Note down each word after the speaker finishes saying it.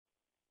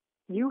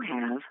You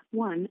have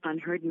one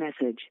unheard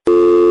message.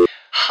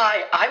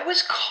 Hi, I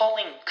was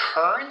calling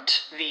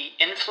Current, the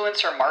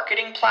influencer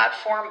marketing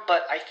platform,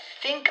 but I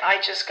think I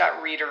just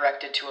got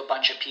redirected to a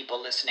bunch of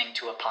people listening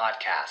to a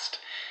podcast.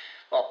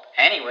 Well,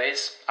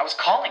 anyways, I was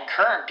calling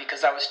Current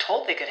because I was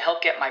told they could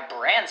help get my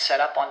brand set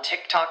up on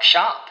TikTok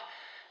Shop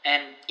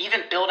and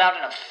even build out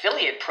an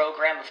affiliate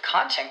program of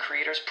content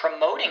creators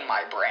promoting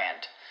my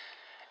brand.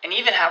 And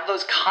even have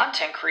those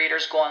content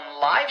creators go on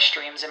live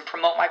streams and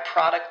promote my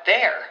product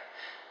there.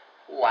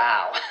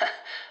 Wow,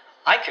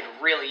 I could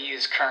really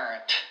use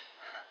Current.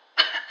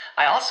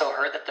 I also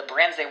heard that the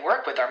brands they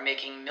work with are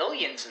making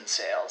millions in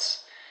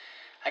sales.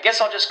 I guess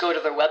I'll just go to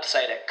their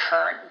website at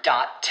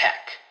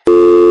current.tech.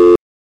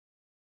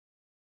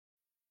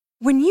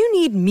 When you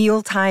need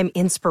mealtime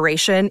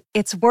inspiration,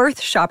 it's worth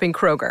shopping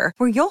Kroger,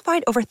 where you'll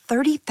find over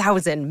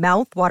 30,000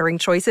 mouth-watering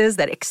choices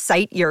that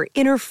excite your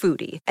inner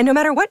foodie. And no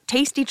matter what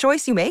tasty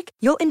choice you make,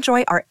 you'll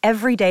enjoy our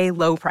everyday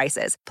low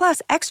prices,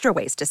 plus extra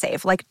ways to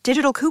save, like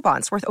digital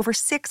coupons worth over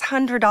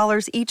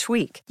 $600 each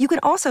week. You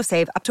can also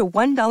save up to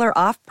 $1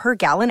 off per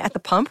gallon at the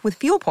pump with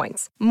fuel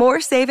points.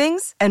 More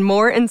savings and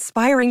more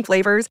inspiring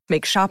flavors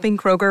make shopping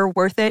Kroger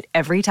worth it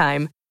every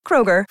time.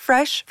 Kroger,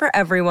 fresh for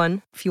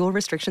everyone. Fuel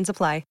restrictions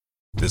apply.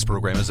 This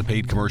program is a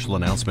paid commercial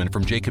announcement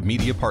from Jacob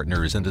Media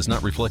Partners and does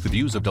not reflect the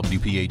views of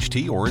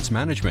WPHT or its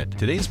management.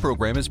 Today's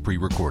program is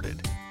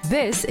pre-recorded.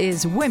 This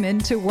is Women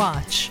to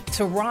Watch.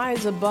 To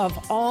rise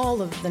above all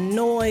of the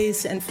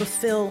noise and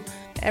fulfill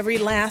every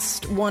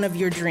last one of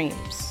your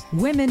dreams.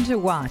 Women to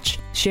Watch,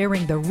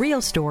 sharing the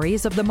real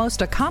stories of the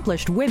most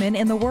accomplished women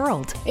in the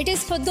world. It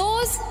is for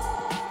those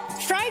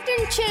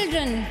frightened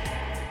children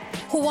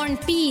who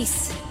want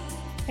peace.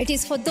 It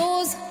is for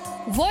those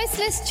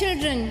voiceless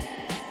children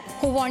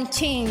who want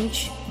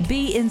change.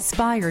 Be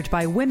inspired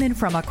by women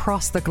from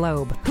across the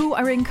globe who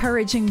are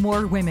encouraging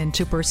more women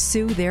to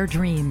pursue their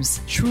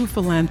dreams. True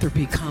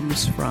philanthropy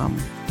comes from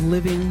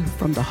living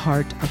from the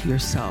heart of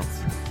yourself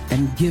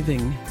and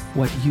giving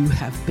what you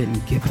have been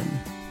given.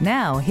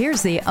 Now,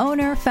 here's the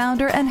owner,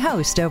 founder, and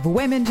host of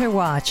Women to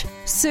Watch,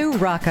 Sue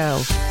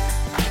Rocco.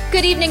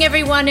 Good evening,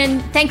 everyone,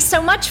 and thanks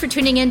so much for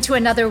tuning in to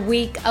another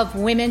week of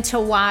Women to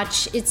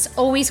Watch. It's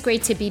always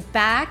great to be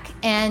back,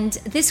 and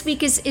this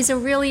week is a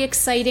really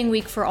exciting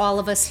week for all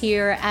of us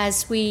here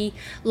as we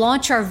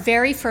launch our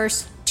very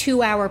first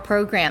 2-hour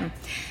program.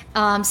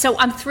 So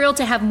I'm thrilled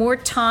to have more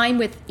time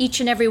with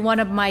each and every one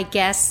of my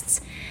guests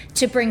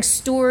to bring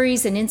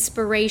stories and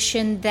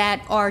inspiration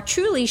that are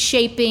truly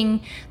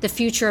shaping the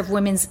future of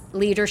women's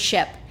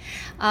leadership.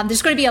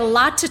 There's going to be a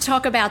lot to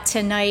talk about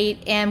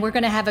tonight, and we're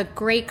going to have a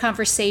great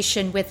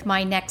conversation with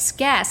my next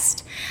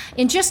guest.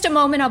 In just a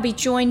moment, I'll be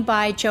joined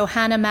by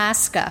Johanna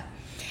Maska.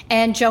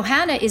 And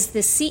Johanna is the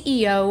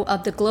CEO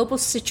of the Global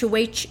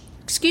Situation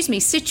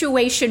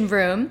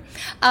Room,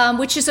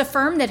 which is a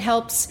firm that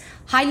helps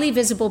highly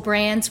visible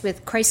brands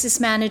with crisis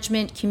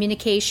management,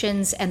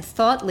 communications, and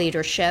thought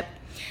leadership.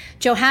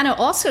 Johanna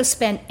also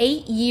spent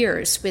 8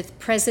 years with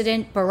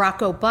President Barack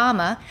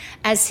Obama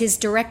as his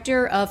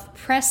director of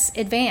press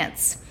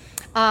advance.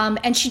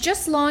 And she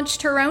just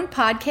launched her own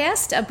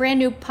podcast, a brand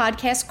new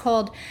podcast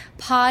called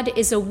Pod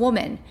is a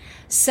Woman.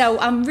 So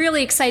I'm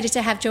really excited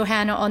to have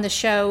Johanna on the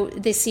show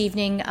this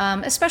evening,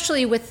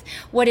 especially with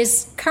what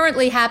is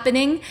currently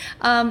happening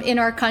in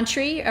our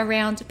country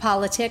around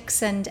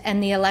politics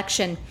and the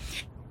election.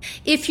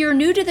 If you're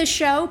new to the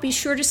show, be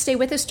sure to stay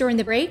with us during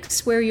the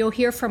breaks where you'll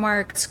hear from our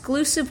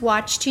exclusive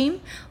watch team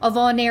of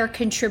on-air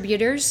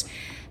contributors,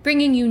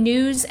 bringing you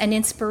news and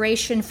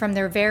inspiration from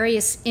their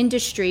various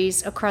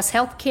industries across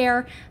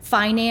healthcare,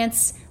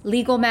 finance,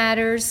 legal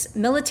matters,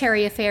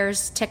 military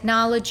affairs,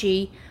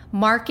 technology,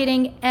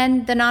 marketing,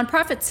 and the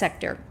nonprofit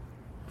sector.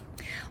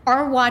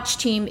 Our watch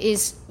team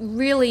is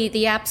really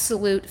the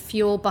absolute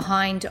fuel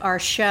behind our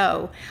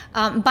show.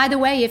 By the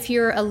way, if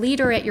you're a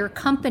leader at your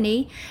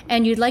company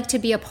and you'd like to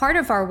be a part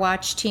of our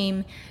watch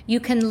team,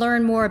 you can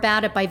learn more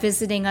about it by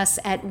visiting us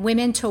at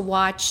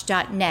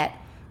womentowatch.net.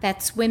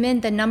 That's women,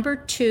 the number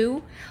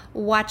 2,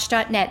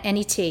 watch.net,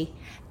 N-E-T.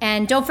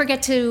 And don't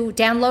forget to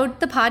download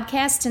the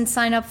podcast and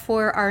sign up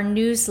for our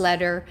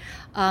newsletter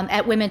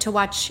at Women to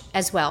Watch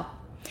as well.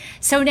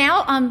 So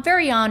now I'm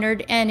very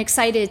honored and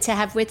excited to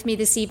have with me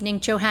this evening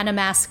Johanna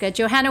Maska.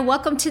 Johanna,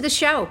 welcome to the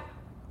show.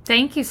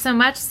 Thank you so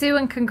much, Sue,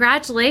 and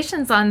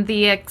congratulations on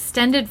the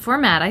extended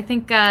format. I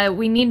think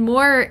we need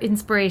more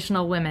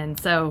inspirational women,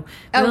 so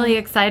really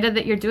excited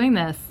that you're doing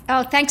this.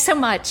 Oh, thanks so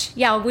much.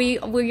 Yeah, we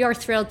are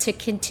thrilled to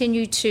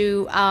continue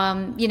to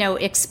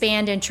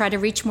expand and try to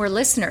reach more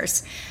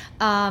listeners.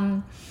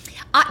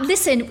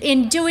 Listen,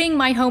 in doing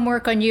my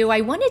homework on you,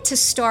 I wanted to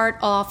start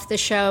off the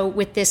show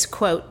with this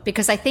quote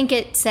because I think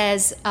it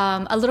says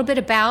a little bit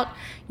about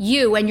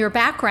you and your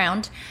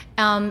background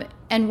and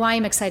why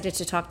I'm excited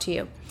to talk to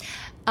you.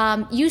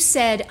 You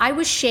said, "I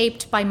was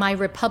shaped by my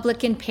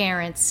Republican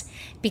parents,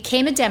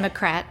 became a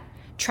Democrat,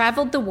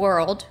 traveled the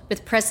world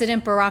with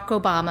President Barack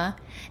Obama,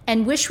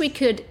 and wish we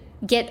could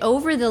get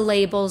over the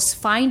labels,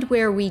 find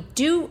where we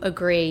do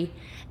agree,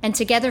 and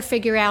together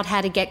figure out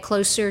how to get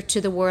closer to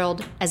the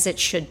world as it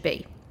should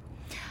be."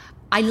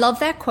 I love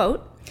that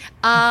quote.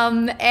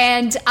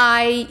 And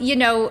I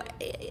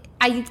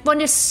want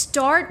to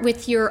start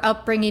with your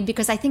upbringing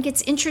because I think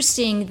it's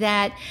interesting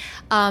that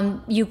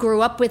you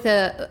grew up with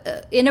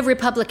in a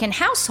Republican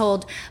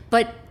household,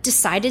 but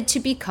decided to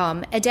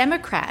become a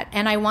Democrat.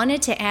 And I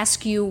wanted to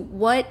ask you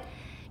what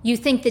you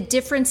think the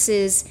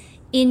differences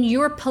in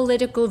your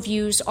political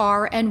views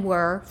are and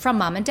were from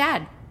mom and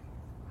dad.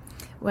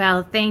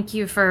 Well, thank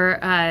you for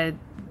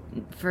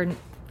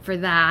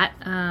that.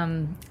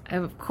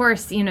 Of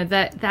course,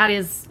 that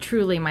is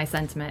truly my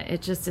sentiment.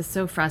 It just is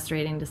so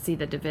frustrating to see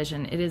the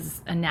division. It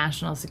is a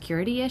national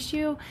security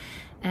issue,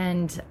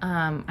 and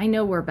I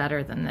know we're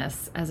better than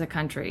this as a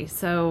country.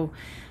 So,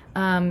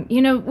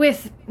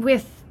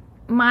 with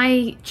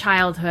my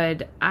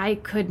childhood, I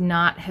could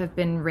not have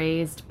been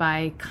raised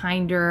by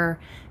kinder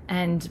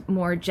and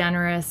more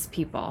generous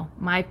people.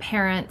 My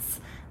parents,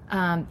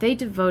 they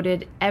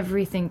devoted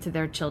everything to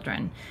their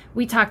children.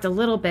 We talked a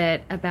little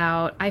bit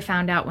about, I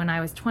found out when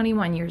I was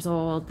 21 years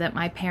old that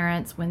my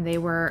parents, when they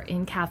were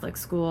in Catholic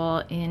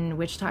school in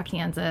Wichita,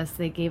 Kansas,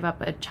 they gave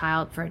up a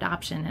child for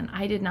adoption. And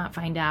I did not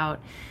find out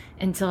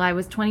until I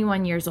was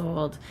 21 years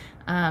old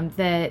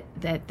that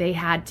they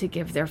had to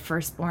give their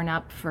firstborn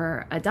up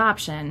for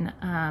adoption.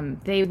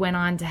 They went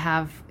on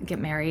to get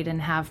married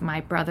and have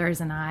my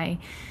brothers and I,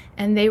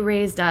 and they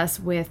raised us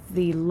with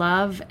the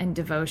love and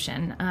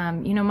devotion.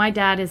 My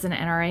dad is an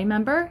NRA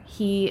member.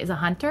 He is a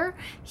hunter.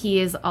 He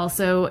is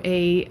also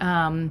a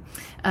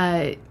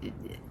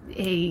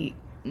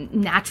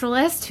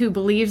naturalist who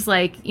believes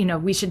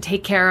we should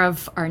take care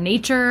of our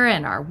nature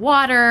and our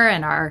water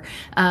and our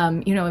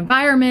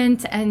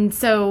environment. And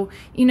so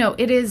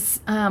it is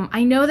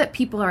I know that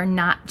people are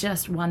not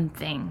just one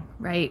thing,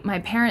 right? My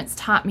parents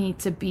taught me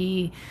to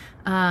be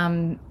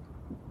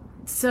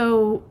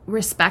so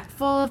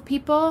respectful of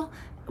people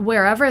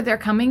wherever they're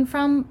coming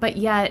from, but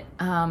yet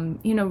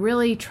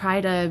really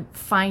try to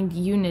find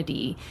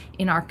unity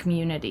in our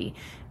community.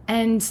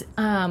 And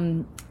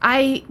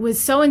I was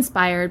so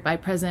inspired by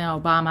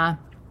President Obama.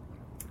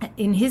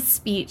 In his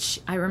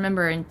speech, I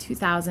remember in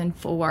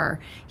 2004,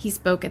 he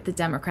spoke at the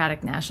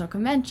Democratic National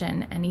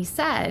Convention, and he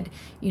said,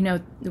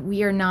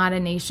 we are not a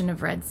nation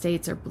of red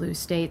states or blue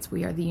states.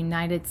 We are the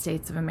United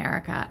States of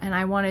America. And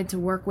I wanted to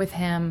work with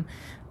him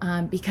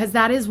because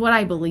that is what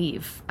I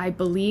believe. I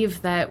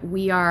believe that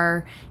we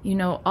are,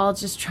 all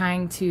just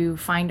trying to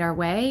find our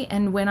way.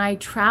 And when I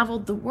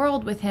traveled the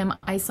world with him,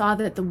 I saw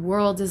that the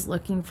world is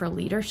looking for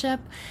leadership.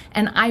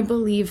 And I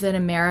believe that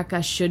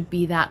America should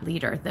be that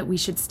leader, that we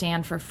should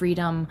stand for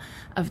freedom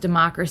of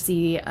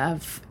democracy,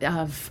 of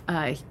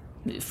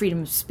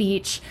freedom of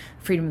speech,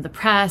 freedom of the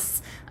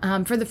press,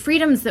 for the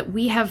freedoms that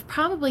we have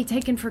probably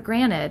taken for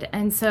granted.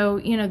 And so,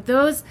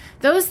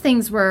 those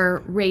things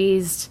were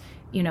raised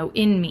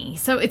in me.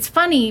 So it's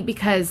funny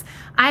because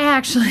I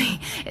actually,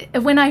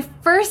 when I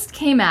first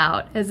came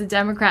out as a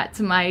Democrat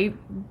to my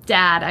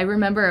dad, I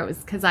remember it was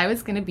because I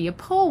was going to be a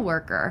poll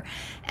worker.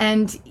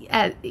 And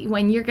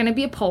when you're going to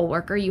be a poll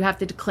worker, you have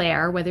to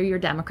declare whether you're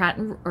Democrat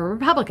or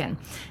Republican.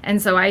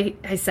 And so I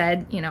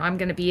said,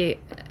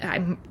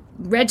 I'm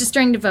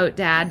registering to vote,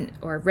 Dad,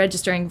 or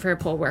registering for a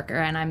poll worker,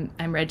 and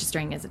I'm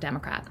registering as a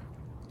Democrat.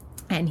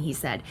 And he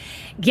said,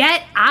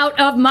 "Get out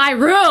of my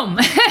room."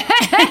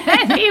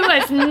 And he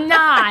was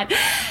not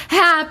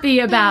happy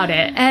about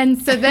it. And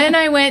so then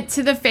I went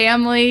to the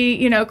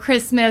family,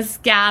 Christmas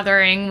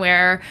gathering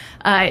where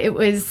it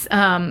was,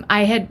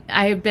 I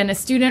had been a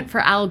student for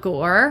Al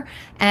Gore,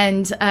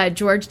 and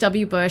George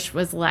W. Bush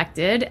was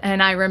elected.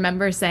 And I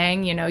remember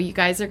saying, you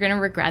guys are going to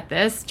regret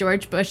this.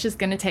 George Bush is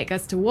going to take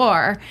us to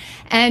war.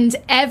 And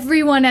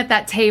everyone at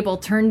that table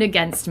turned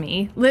against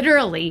me,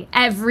 literally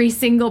every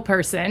single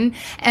person.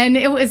 And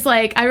it was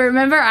like, I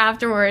remember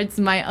afterwards,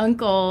 my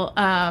uncle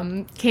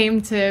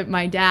came to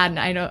my dad, and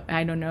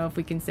I don't know if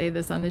we can say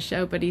this on the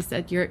show, but he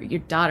said, your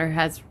daughter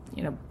has,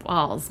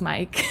 balls,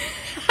 Mike.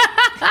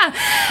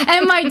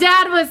 And my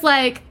dad was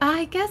like,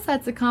 I guess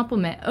that's a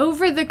compliment.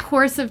 Over the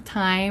course of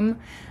time,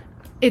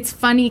 it's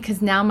funny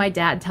because now my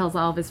dad tells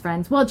all of his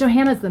friends, well,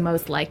 Johanna's the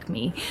most like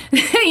me.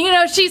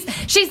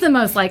 She's the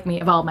most like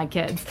me of all my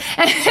kids.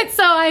 And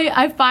so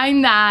I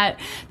find that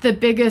the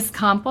biggest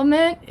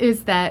compliment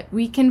is that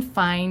we can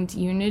find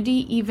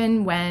unity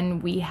even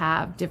when we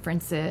have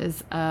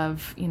differences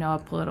of, a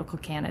political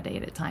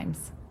candidate at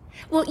times.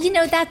 Well,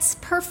 that's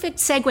perfect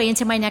segue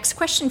into my next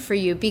question for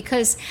you,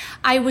 because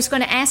I was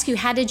going to ask you,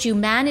 how did you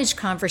manage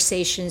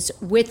conversations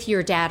with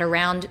your dad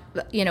around,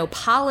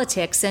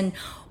 politics, and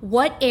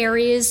what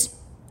areas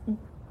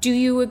do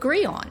you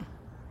agree on?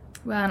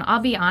 Well, and I'll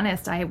be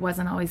honest, I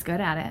wasn't always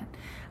good at it.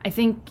 I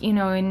think,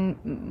 in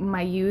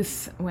my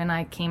youth, when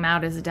I came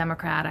out as a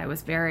Democrat, I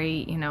was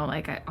very,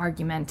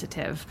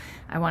 argumentative.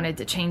 I wanted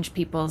to change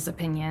people's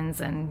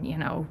opinions and,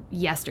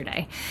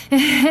 yesterday.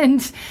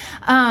 And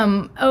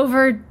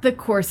over the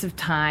course of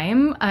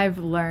time, I've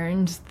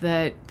learned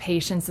that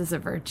patience is a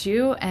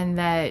virtue and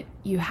that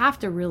you have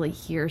to really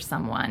hear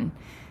someone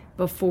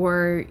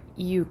before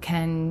you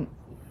can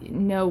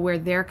know where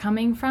they're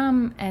coming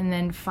from and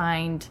then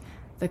find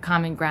the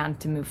common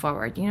ground to move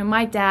forward.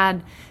 My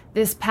dad,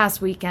 this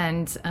past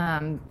weekend,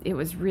 it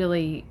was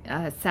really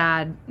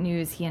sad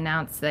news. He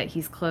announced that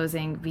he's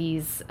closing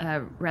V's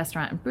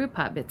Restaurant and Brew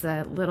Pub. It's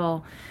a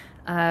little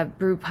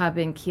brew pub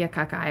in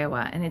Keokuk,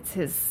 Iowa, and it's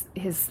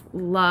his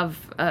love.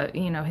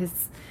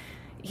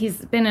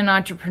 He's been an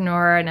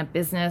entrepreneur and a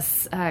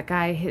business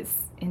guy his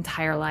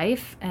entire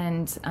life,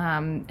 and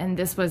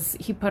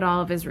he put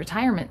all of his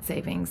retirement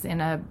savings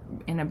in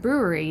a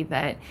brewery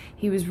that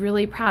he was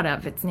really proud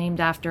of. It's named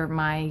after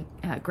my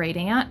great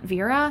aunt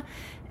Vera,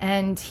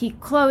 and he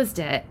closed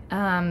it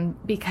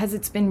because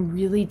it's been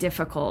really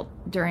difficult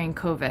during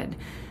COVID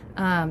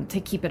to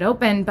keep it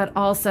open, but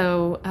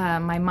also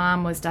my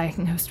mom was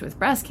diagnosed with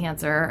breast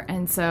cancer,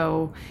 and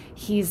so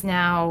he's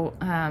now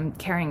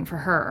caring for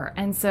her.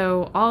 And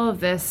so all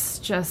of this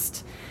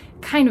just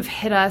kind of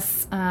hit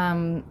us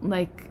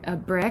like a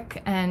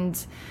brick.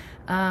 And,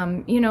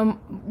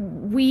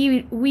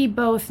 we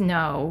both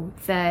know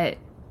that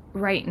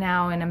right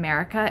now in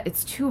America,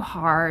 it's too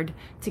hard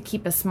to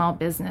keep a small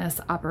business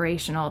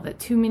operational, that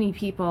too many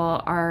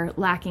people are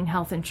lacking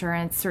health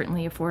insurance,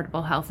 certainly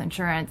affordable health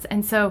insurance.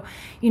 And so,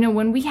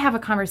 when we have a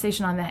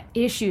conversation on the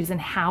issues and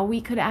how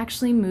we could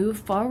actually move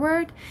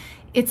forward,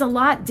 it's a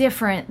lot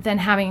different than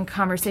having a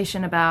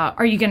conversation about,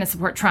 are you going to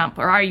support Trump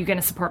or are you going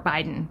to support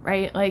Biden,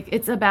 right? Like,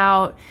 it's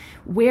about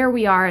where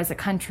we are as a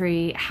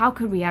country, how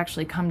could we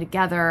actually come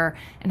together,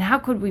 and how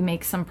could we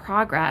make some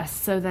progress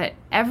so that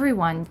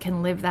everyone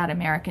can live that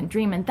American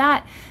dream. And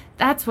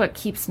that's what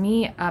keeps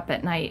me up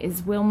at night,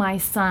 is will my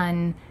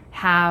son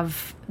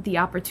have the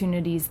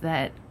opportunities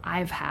that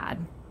I've had?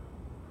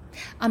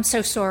 I'm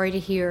so sorry to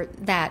hear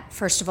that,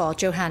 first of all,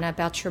 Johanna,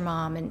 about your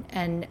mom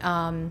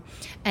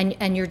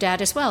and your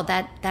dad as well.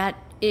 That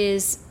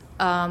is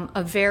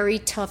a very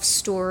tough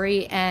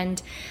story, and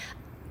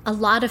a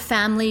lot of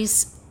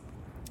families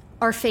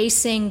are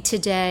facing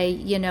today,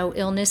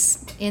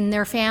 illness in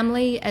their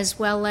family, as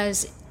well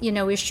as,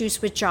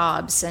 issues with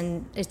jobs,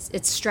 and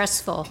it's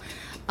stressful.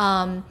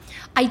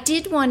 I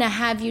did want to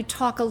have you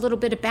talk a little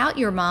bit about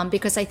your mom,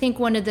 because I think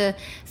one of the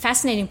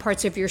fascinating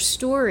parts of your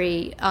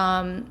story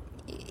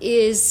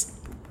is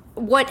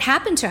what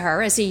happened to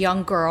her as a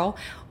young girl,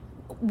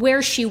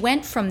 where she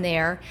went from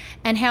there,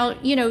 and how,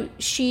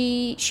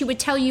 she would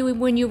tell you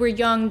when you were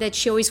young that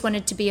she always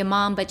wanted to be a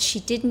mom, but she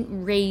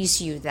didn't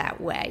raise you that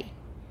way.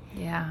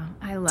 Yeah,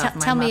 I love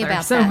my tell mother me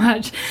about so that.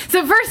 much.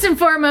 So first and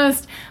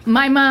foremost,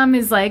 my mom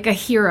is like a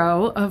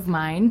hero of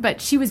mine, but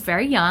she was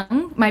very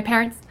young. My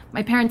parents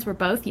were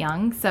both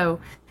young, so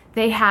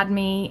they had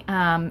me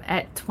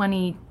at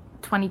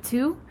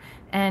 22,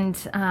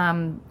 and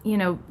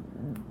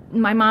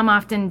my mom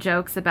often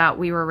jokes about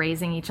we were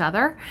raising each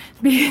other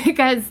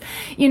because,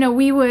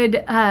 we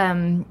would,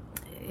 I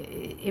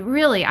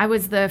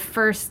was the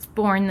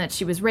firstborn that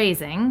she was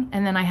raising,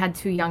 and then I had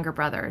two younger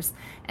brothers,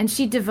 and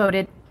she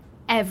devoted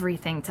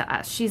everything to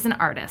us. She's an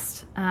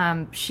artist.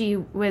 She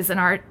was an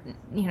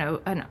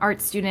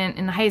art student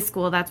in high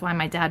school. That's why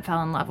my dad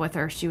fell in love with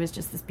her. She was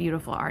just this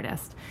beautiful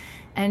artist,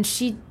 and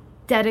she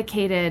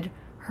dedicated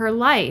her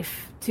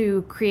life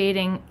to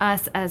creating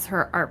us as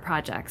her art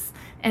projects.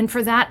 And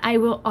for that, I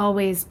will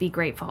always be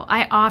grateful.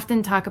 I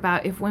often talk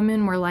about if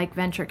women were like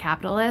venture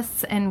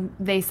capitalists and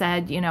they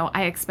said,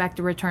 I expect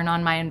a return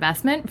on my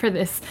investment for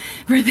this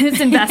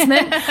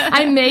investment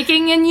I'm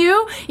making in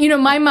you.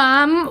 My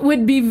mom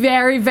would be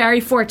very,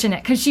 very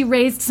fortunate because she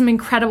raised some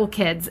incredible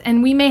kids,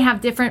 and we may have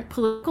different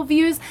political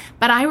views,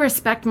 but I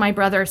respect my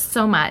brother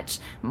so much.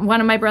 One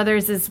of my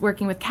brothers is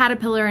working with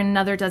Caterpillar and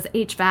another does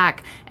HVAC,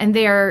 and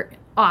they're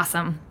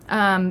awesome.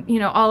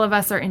 All of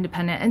us are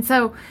independent. And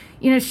so,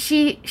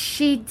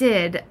 she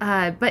did,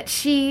 but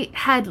she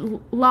had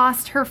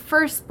lost her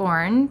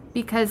firstborn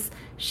because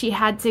she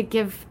had to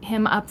give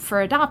him up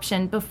for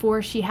adoption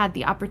before she had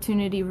the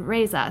opportunity to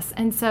raise us.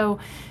 And so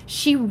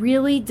she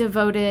really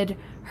devoted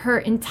her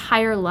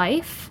entire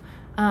life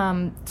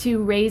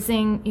to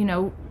raising,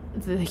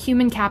 the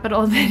human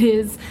capital that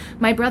is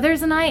my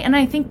brothers and I. And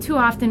I think too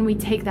often we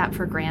take that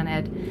for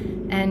granted.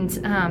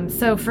 And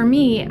so for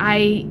me,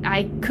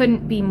 I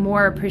couldn't be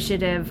more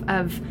appreciative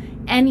of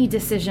any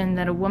decision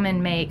that a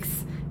woman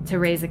makes to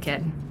raise a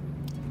kid.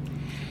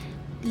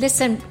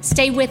 Listen,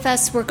 stay with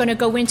us. We're going to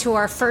go into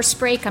our first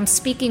break. I'm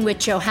speaking with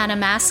Johanna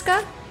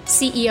Maska,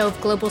 CEO of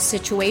Global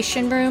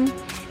Situation Room,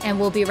 and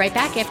we'll be right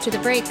back after the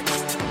break.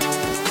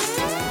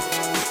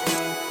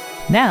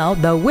 Now,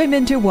 the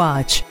women to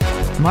watch.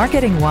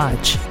 Marketing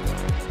Watch.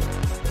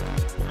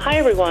 Hi,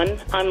 everyone.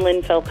 I'm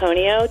Lynn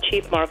Falconio,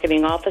 Chief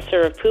Marketing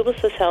Officer of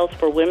Publicis Health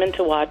for Women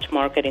to Watch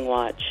Marketing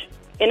Watch.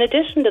 In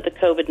addition to the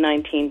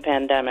COVID-19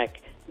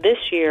 pandemic, this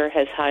year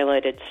has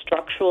highlighted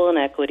structural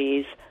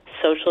inequities,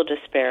 social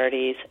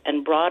disparities,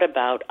 and brought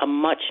about a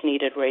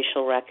much-needed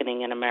racial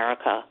reckoning in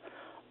America.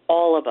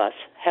 All of us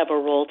have a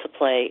role to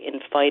play in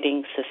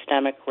fighting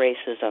systemic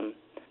racism.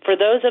 For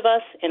those of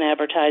us in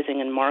advertising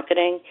and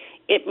marketing,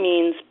 it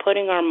means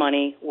putting our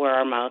money where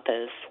our mouth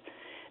is.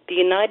 The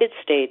United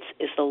States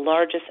is the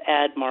largest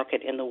ad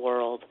market in the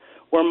world,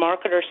 where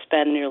marketers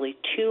spend nearly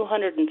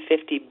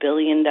 $250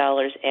 billion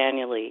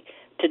annually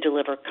to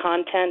deliver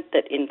content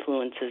that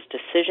influences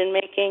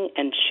decision-making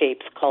and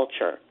shapes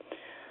culture.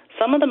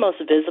 Some of the most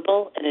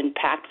visible and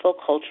impactful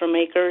culture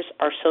makers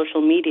are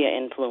social media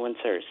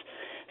influencers,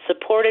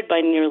 supported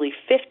by nearly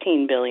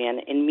 $15 billion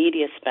in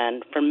media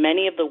spend for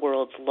many of the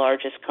world's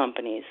largest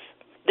companies.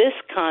 This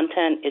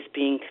content is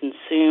being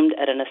consumed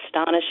at an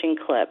astonishing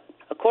clip.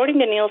 According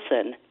to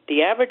Nielsen,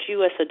 the average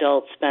U.S.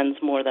 adult spends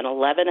more than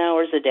 11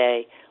 hours a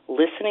day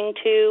listening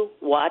to,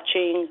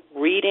 watching,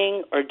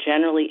 reading, or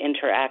generally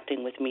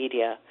interacting with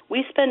media.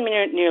 We spend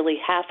nearly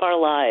half our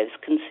lives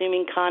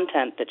consuming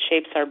content that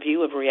shapes our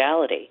view of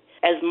reality.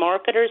 As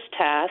marketers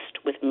tasked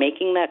with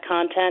making that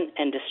content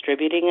and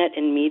distributing it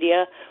in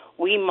media,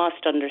 we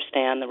must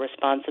understand the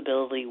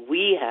responsibility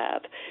we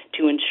have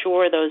to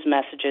ensure those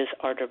messages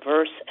are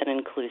diverse and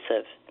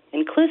inclusive.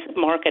 Inclusive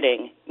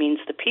marketing means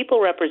the people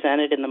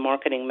represented in the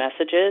marketing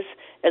messages,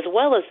 as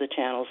well as the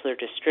channels they're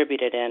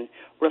distributed in,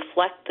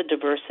 reflect the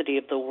diversity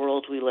of the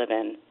world we live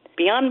in.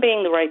 Beyond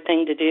being the right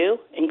thing to do,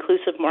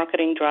 inclusive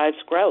marketing drives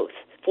growth.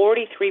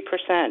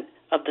 43%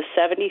 of the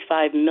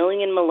 75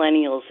 million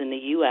millennials in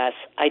the U.S.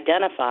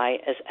 identify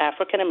as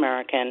African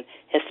American,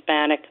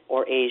 Hispanic,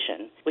 or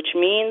Asian, which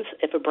means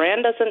if a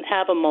brand doesn't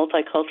have a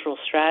multicultural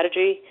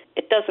strategy,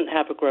 it doesn't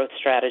have a growth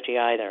strategy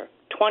either.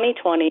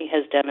 2020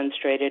 has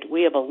demonstrated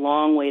we have a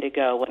long way to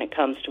go when it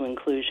comes to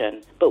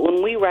inclusion. But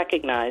when we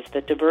recognize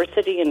that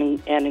diversity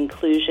and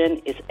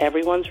inclusion is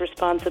everyone's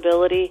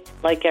responsibility,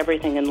 like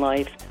everything in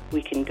life,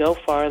 we can go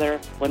farther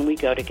when we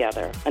go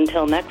together.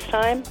 Until next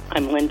time,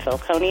 I'm Lynn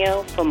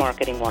Falconio for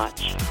Marketing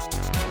Watch.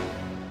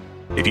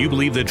 If you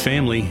believe that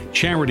family,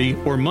 charity,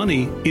 or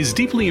money is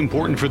deeply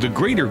important for the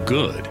greater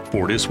good,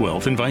 Fortis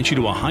Wealth invites you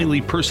to a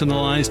highly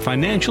personalized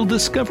financial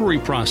discovery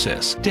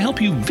process to help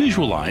you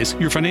visualize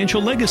your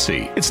financial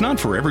legacy. It's not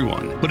for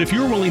everyone, but if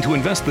you're willing to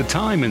invest the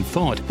time and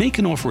thought, they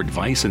can offer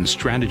advice and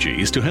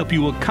strategies to help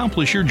you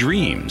accomplish your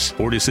dreams.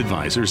 Fortis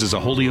Advisors is a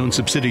wholly owned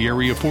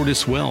subsidiary of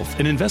Fortis Wealth,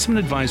 an investment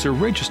advisor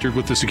registered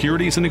with the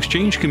Securities and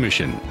Exchange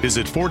Commission.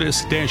 Visit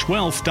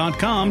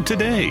fortis-wealth.com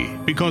today,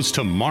 because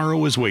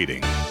tomorrow is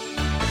waiting.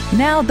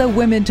 Now the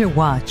Women to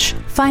Watch,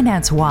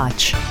 Finance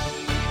Watch.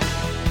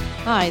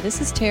 Hi, this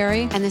is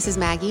Terry. And this is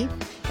Maggie.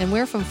 And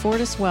we're from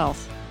Fortis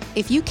Wealth.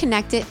 If you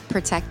connect it,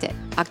 protect it.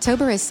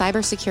 October is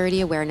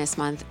Cybersecurity Awareness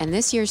Month, and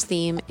this year's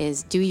theme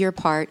is Do Your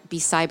Part, Be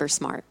Cyber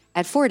Smart.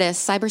 At Fortis,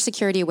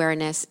 cybersecurity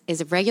awareness is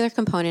a regular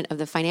component of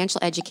the financial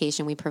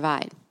education we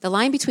provide. The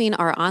line between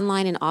our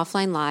online and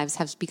offline lives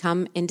has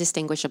become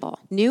indistinguishable.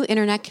 New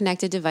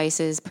internet-connected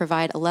devices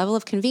provide a level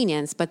of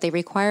convenience, but they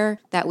require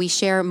that we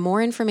share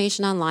more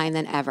information online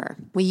than ever.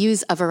 We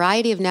use a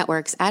variety of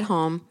networks at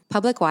home,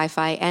 public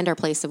Wi-Fi, and our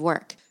place of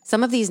work.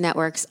 Some of these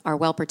networks are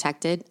well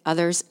protected,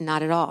 others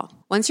not at all.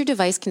 Once your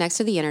device connects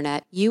to the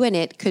internet, you and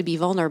it could be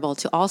vulnerable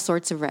to all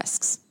sorts of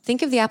risks.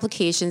 Think of the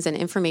applications and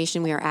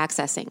information we are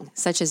accessing,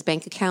 such as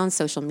bank accounts,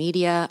 social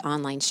media,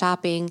 online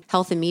shopping,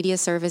 health and media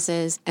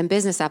services, and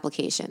business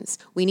applications.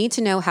 We need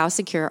to know how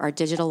secure our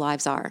digital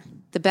lives are.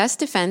 The best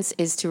defense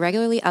is to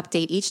regularly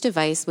update each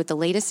device with the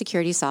latest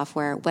security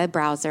software, web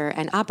browser,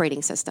 and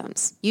operating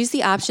systems. Use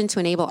the option to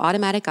enable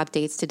automatic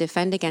updates to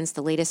defend against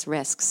the latest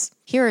risks.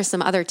 Here are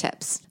some other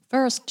tips.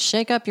 First,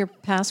 shake up your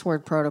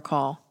password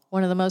protocol.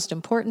 One of the most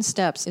important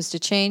steps is to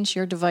change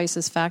your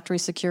device's factory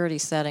security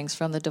settings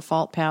from the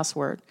default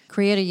password.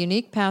 Create a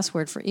unique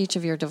password for each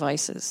of your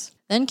devices.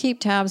 Then keep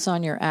tabs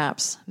on your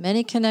apps.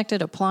 Many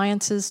connected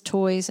appliances,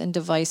 toys, and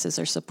devices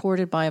are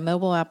supported by a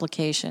mobile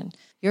application.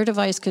 Your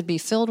device could be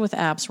filled with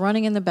apps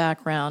running in the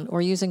background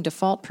or using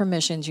default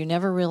permissions you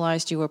never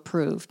realized you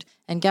approved,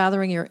 and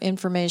gathering your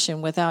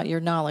information without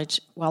your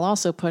knowledge while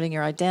also putting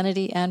your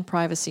identity and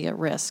privacy at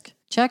risk.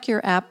 Check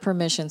your app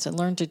permissions and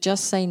learn to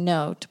just say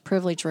no to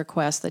privilege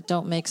requests that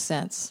don't make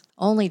sense.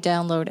 Only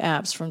download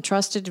apps from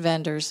trusted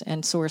vendors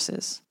and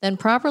sources. Then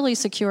properly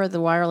secure the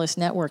wireless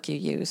network you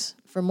use.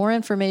 For more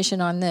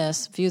information on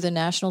this, view the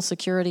National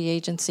Security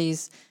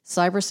Agency's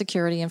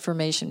Cybersecurity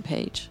Information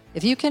page.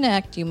 If you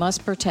connect, you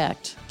must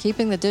protect.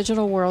 Keeping the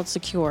digital world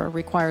secure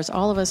requires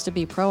all of us to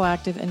be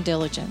proactive and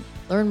diligent.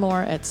 Learn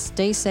more at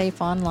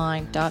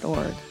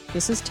staysafeonline.org.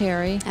 This is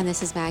Terry. And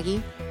this is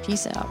Maggie.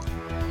 Peace out.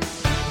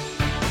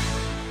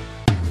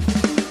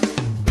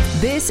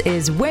 This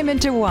is Women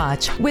to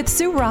Watch with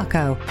Sue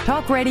Rocco,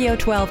 Talk Radio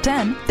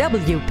 1210,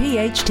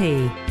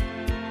 WPHT.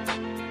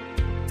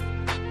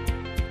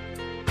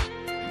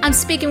 I'm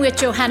speaking with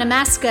Johanna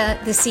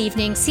Maska this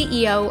evening,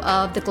 CEO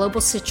of the Global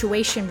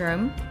Situation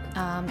Room,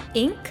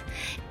 Inc.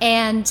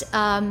 And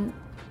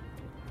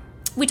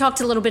we talked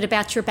a little bit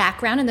about your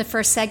background in the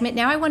first segment.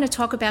 Now I want to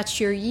talk about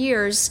your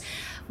years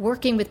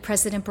working with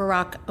President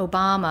Barack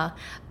Obama.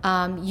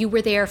 You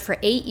were there for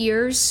 8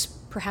 years,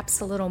 perhaps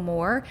a little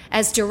more,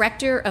 as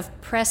Director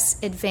of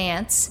Press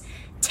Advance.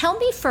 Tell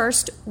me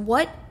first,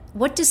 what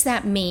does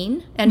that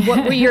mean, and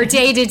what were your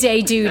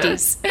day-to-day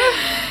duties?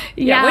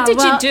 What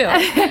did you do?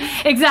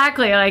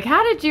 Exactly. Like,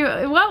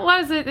 what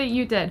was it that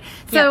you did?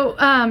 So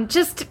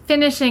just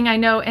finishing, I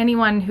know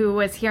anyone who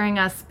was hearing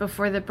us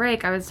before the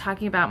break, I was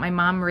talking about my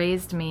mom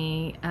raised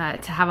me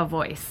to have a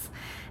voice.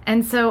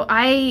 And so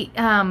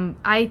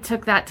I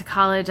took that to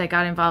college. I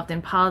got involved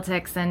in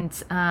politics and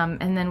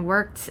then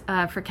worked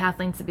for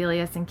Kathleen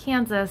Sebelius in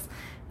Kansas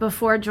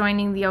before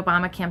joining the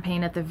Obama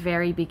campaign at the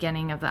very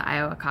beginning of the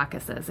Iowa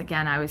caucuses.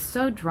 Again, I was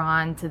so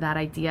drawn to that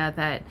idea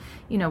that,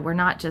 we're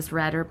not just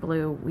red or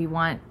blue. We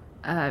want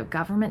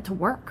government to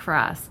work for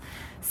us.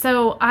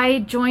 So I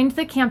joined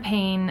the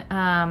campaign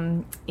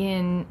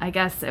in, I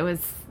guess it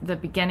was the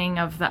beginning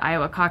of the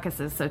Iowa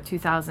caucuses, so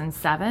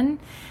 2007.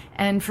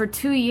 And for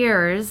 2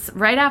 years,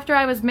 right after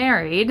I was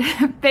married,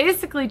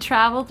 basically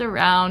traveled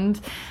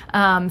around,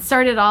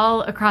 started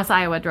all across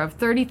Iowa, drove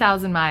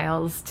 30,000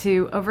 miles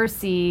to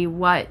oversee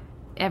what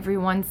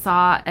everyone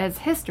saw as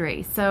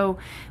history. So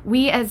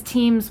we as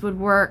teams would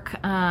work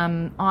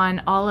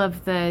on all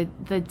of the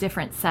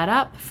different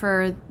setup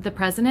for the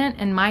president,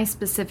 and my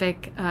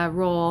specific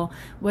role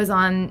was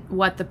on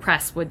what the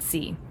press would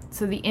see.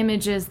 So the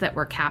images that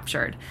were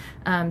captured.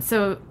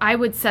 So I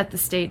would set the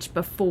stage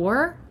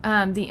before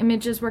the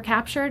images were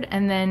captured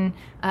and then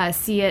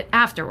see it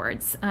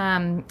afterwards.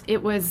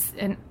 It was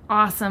an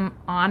awesome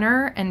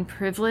honor and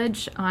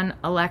privilege on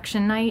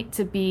election night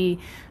to be,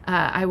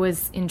 I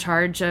was in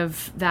charge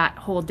of that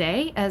whole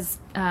day as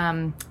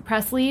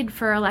press lead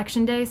for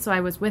election day. So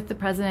I was with the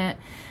President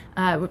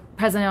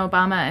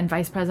Obama and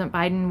Vice President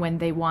Biden when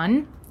they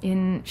won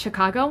in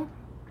Chicago.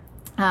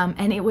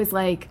 And it was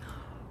like,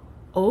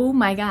 oh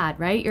my God,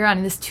 right? You're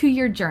on this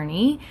 2-year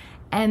journey.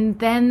 And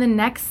then the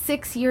next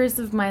 6 years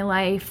of my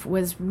life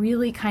was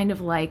really kind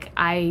of like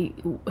I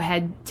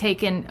had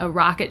taken a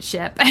rocket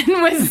ship and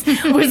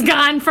was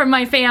gone from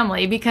my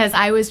family because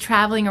I was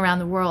traveling around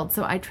the world.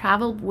 So I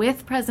traveled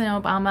with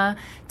President Obama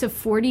to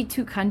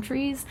 42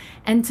 countries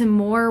and to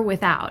more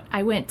without.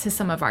 I went to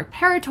some of our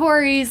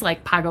territories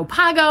like Pago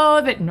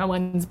Pago that no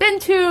one's been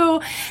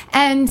to.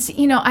 And,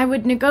 I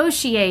would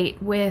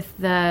negotiate with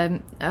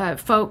the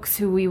folks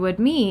who we would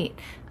meet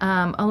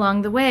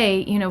along the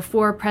way,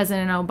 for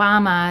President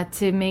Obama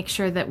to make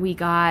sure that we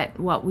got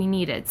what we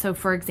needed. So,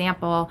 for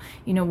example,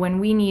 when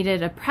we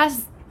needed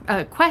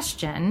a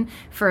question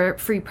for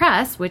free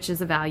press, which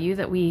is a value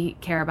that we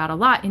care about a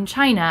lot in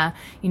China,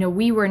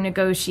 we were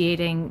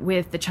negotiating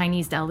with the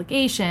Chinese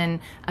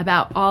delegation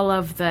about all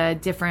of the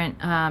different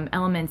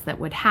elements that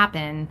would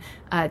happen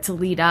to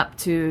lead up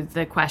to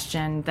the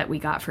question that we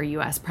got for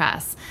U.S.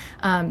 press.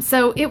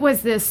 So it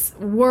was this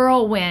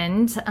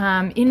whirlwind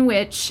in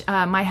which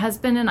my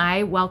husband and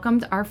I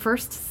welcomed our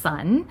first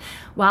son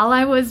while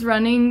I was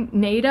running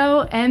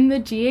NATO and the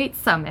G8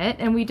 summit,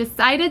 and we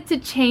decided to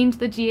change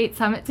the G8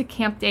 summit to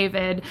Camp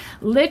David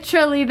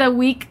literally the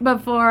week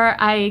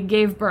before I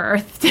gave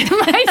birth to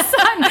my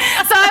son.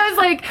 So I was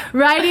like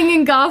riding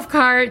in golf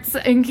carts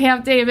in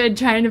Camp David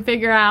trying to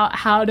figure out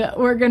how to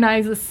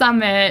organize a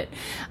summit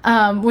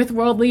with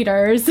world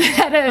leaders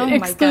at an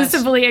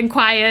exclusively and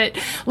quiet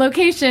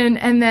location,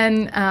 and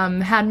then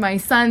had my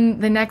son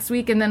the next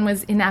week, and then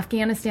was in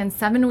Afghanistan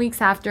 7 weeks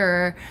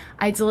after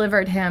I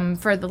delivered him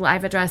for the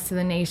live address to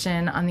the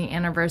nation on the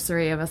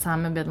anniversary of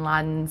Osama bin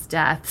Laden's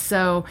death.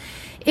 So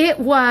it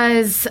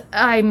was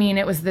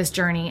this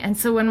journey. And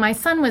so when my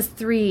son was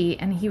 3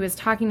 and he was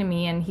talking to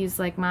me and he's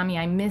like, "Mommy,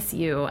 I miss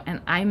you,"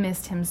 and I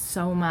missed him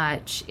so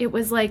much. It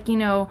was like,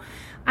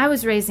 I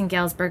was raised in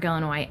Galesburg,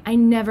 Illinois. I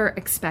never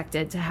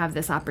expected to have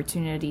this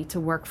opportunity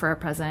to work for a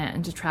president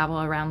and to travel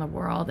around the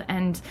world.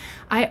 And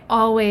I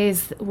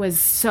always was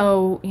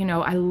so,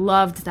 I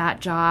loved that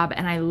job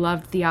and I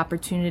loved the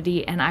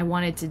opportunity and I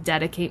wanted to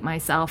dedicate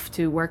myself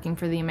to working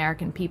for the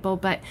American people.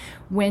 But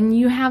when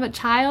you have a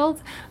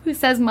child who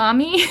says,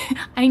 "Mommy,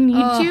 I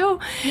need you."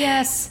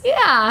 Yes.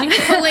 Yeah.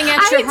 Pulling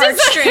at your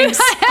heartstrings.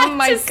 Oh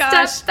my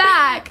gosh. Step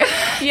back.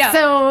 Yeah.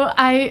 So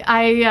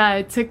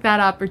I took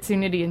that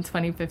opportunity in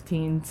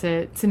 2015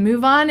 to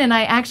move on, and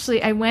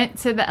I went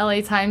to the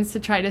LA Times to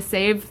try to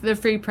save the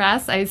free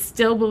press. I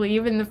still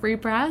believe in the free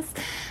press,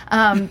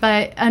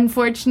 but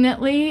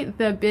unfortunately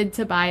the bid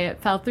to buy it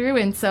fell through,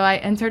 and so I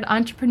entered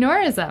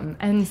entrepreneurism.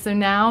 And so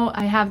now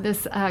I have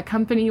this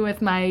company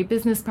with my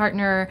business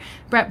partner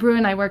Brett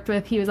Bruin I worked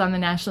with. He was on the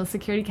National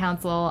Security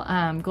Council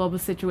Global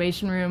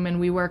Situation Room, and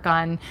we work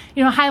on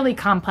highly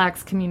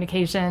complex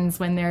communications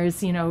when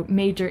there's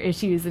major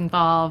issues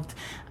involved.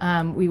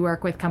 We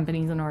work with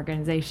companies and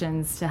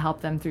organizations to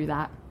help them through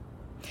that.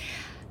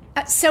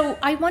 So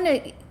I want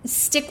to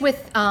stick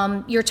with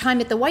your time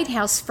at the White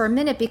House for a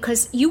minute,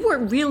 because you were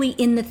really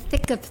in the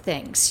thick of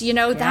things.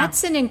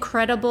 That's an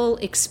incredible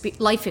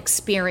life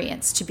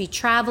experience to be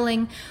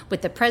traveling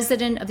with the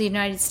President of the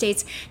United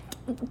States.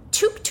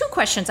 Two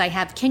questions I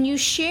have. Can you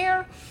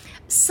share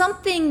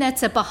something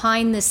that's a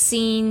behind the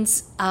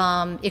scenes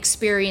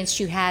experience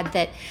you had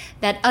that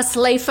us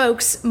lay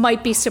folks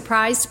might be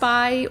surprised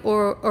by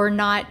or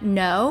not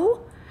know?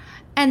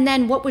 And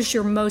then what was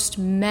your most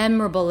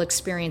memorable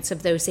experience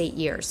of those 8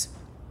 years?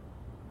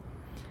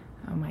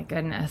 Oh my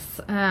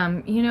goodness.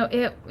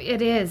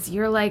 It is.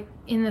 You're like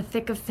in the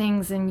thick of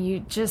things, and you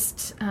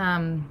just,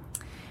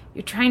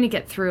 you're trying to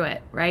get through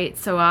it, right?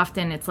 So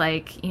often it's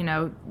like, you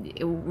know,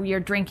 you're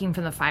drinking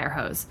from the fire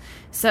hose.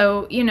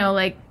 So, you know,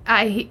 like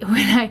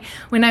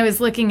when I was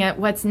looking at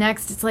what's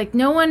next, it's like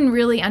no one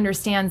really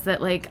understands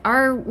that like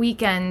our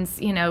weekends,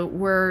 you know,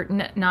 were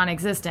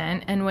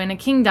non-existent. And when a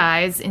king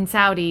dies in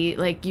Saudi,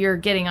 like you're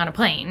getting on a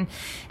plane.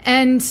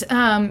 And,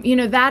 you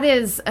know, that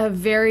is a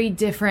very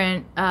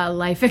different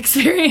life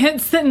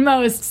experience than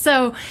most.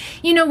 So,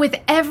 you know, with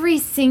every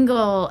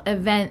single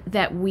event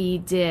that we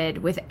did,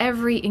 with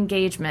every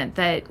engagement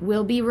that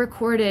will be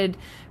recorded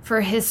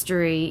for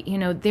history, you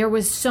know, there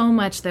was so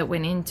much that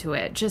went into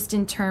it, just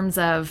in terms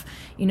of,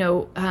 you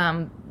know,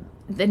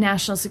 the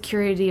National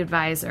Security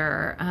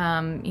Advisor,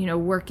 you know,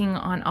 working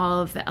on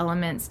all of the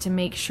elements to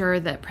make sure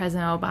that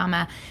President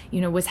Obama, you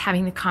know, was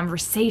having the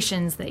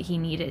conversations that he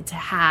needed to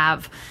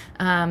have.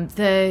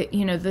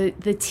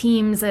 The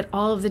teams at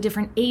all of the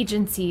different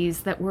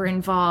agencies that were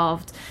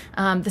involved,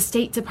 the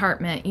State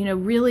Department, you know,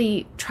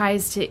 really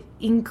tries to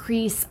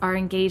increase our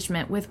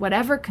engagement with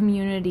whatever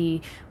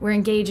community we're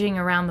engaging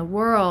around the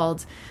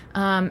world.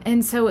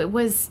 And so it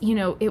was, you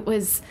know,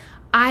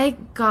 I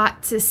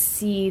got to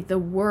see the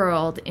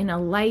world in a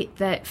light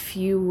that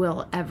few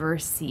will ever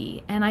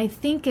see. And I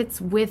think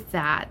it's with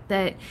that,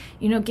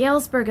 you know,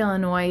 Galesburg,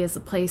 Illinois is a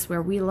place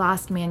where we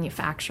lost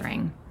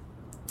manufacturing.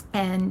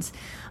 And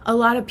a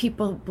lot of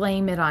people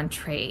blame it on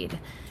trade.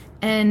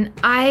 And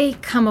I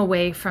come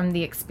away from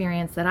the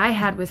experience that I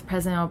had with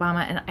President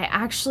Obama, and I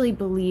actually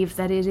believe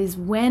that it is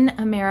when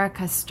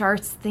America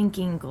starts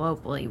thinking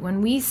globally,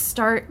 when we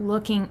start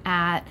looking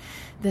at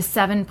the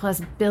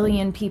 7+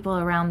 billion people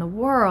around the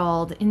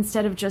world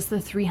instead of just the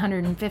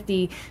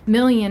 350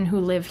 million who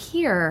live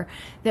here,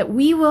 that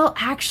we will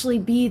actually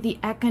be the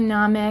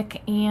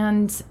economic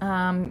and,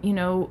 you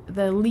know,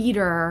 the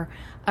leader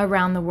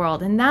around the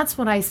world. And that's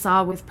what I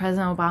saw with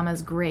President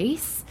Obama's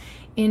grace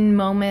in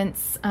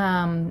moments,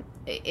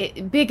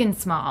 big and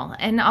small.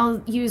 And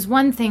I'll use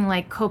one thing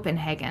like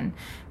Copenhagen.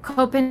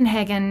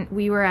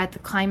 We were at the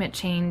climate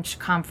change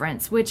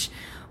conference, which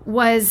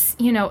was,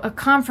 you know, a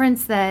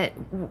conference that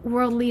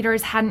world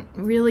leaders hadn't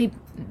really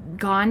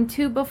gone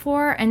to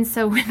before. And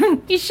so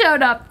when we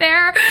showed up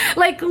there,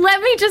 like,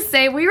 let me just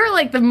say, we were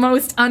like the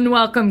most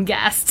unwelcome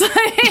guests.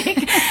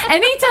 Like,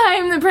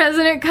 anytime the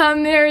president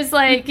comes, there's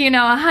like, you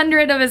know,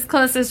 100 of his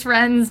closest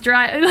friends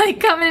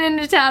coming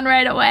into town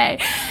right away.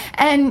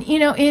 And, you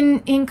know,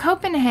 in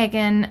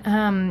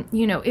Copenhagen,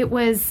 you know, it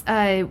was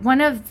one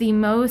of the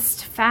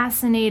most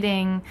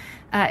fascinating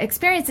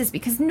experiences,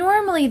 because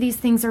normally these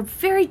things are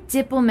very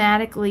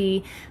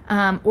diplomatically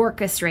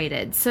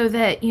orchestrated, so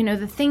that, you know,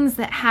 the things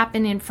that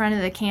happen in front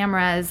of the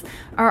cameras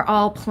are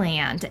all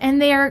planned,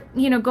 and they're,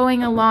 you know,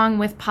 going along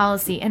with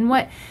policy. And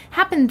what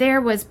happened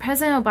there was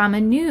President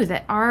Obama knew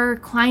that our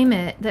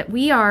climate, that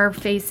we are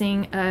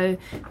facing a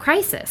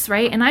crisis,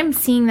 right? And I'm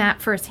seeing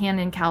that firsthand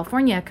in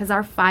California, because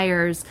our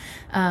fires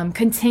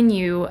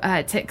continue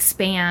to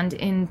expand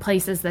in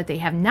places that they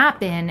have not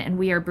been, and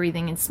we are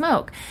breathing in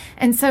smoke.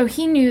 And so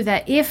he knew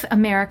that if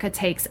America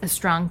takes a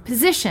strong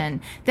position,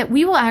 that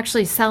we will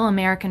actually sell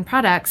American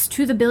products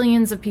to the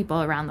billions of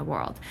people around the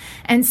world.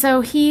 And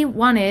so he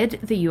wanted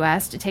the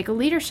U.S. to take a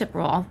leadership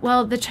role.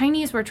 Well, the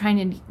Chinese were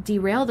trying to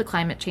derail the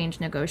climate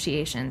change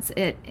negotiations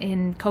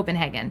in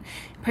Copenhagen.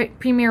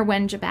 Premier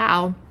Wen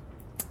Jiabao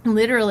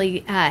literally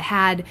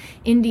had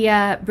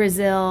India,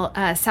 Brazil,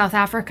 South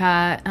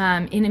Africa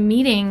in a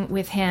meeting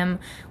with him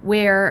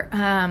where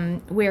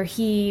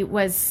he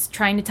was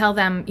trying to tell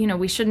them, you know,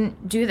 we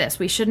shouldn't do this.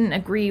 We shouldn't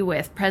agree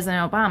with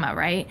President Obama,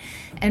 right?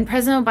 And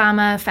President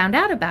Obama found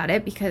out about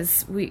it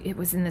because it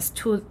was in this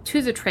to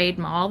the Trade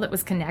Mall that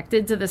was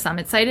connected to the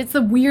summit site. It's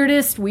the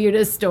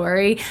weirdest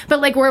story.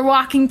 But like, we're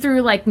walking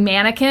through like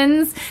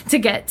mannequins to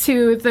get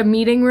to the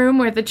meeting room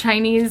where the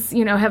Chinese,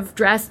 you know, have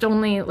dressed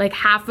only like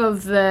half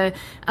of the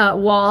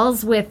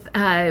walls with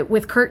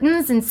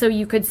curtains, and so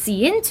you could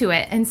see into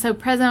it. And so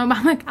President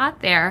Obama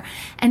got there,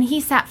 and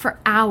he sat for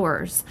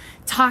hours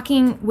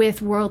talking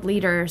with world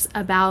leaders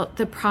about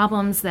the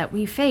problems that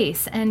we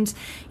face, and,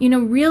 you know,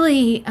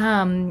 really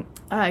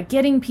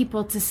getting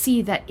people to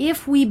see that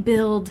if we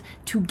build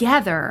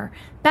together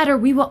better,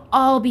 we will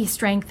all be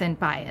strengthened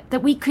by it,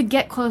 that we could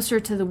get closer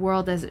to the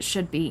world as it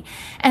should be.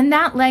 And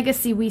that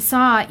legacy we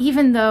saw,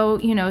 even though,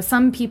 you know,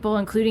 some people,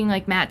 including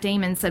like Matt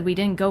Damon, said we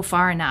didn't go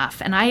far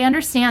enough. And I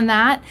understand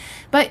that.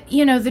 But,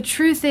 you know, the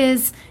truth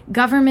is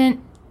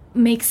government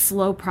makes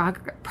slow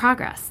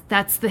progress.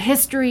 That's the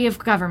history of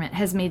government,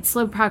 has made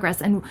slow progress.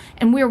 And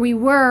where we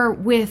were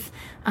with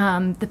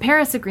the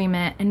Paris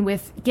Agreement and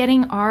with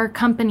getting our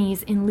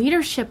companies in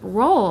leadership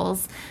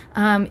roles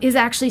is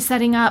actually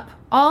setting up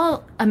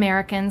all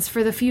Americans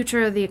for the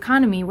future of the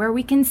economy, where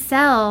we can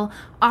sell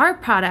our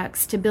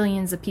products to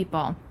billions of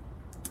people.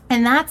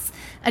 And that's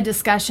a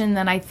discussion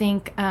that I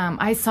think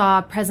I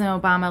saw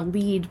President Obama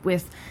lead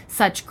with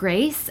such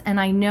grace. And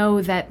I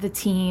know that the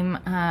team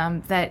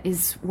that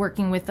is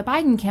working with the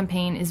Biden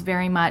campaign is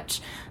very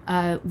much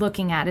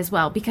looking at as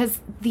well.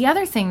 Because the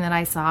other thing that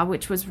I saw,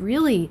 which was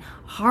really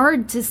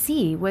hard to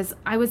see, was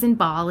I was in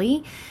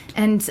Bali,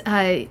 and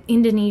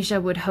Indonesia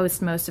would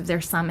host most of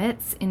their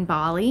summits in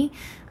Bali.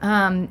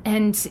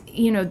 And,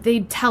 you know,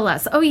 they'd tell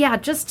us, oh, yeah,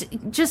 just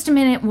a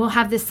minute, we'll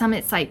have this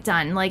summit site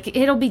done. Like,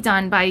 it'll be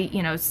done by,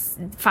 you know,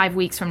 5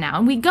 weeks from now.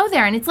 And we'd go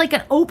there, and it's like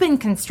an open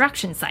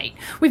construction site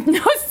with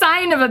no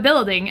sign of a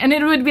building. And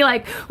it would be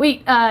like,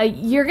 wait,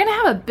 you're going to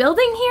have a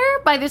building here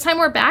by the time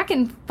we're back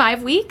in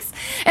 5 weeks?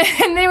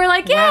 And they were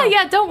like,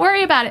 yeah, don't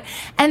worry about it.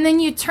 And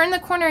then you turn the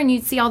corner and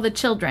you'd see all the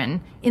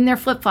children in their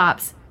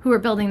flip-flops who are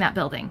building that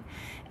building.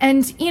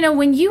 And, you know,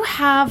 when you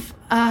have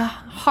a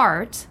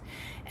heart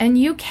and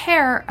you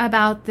care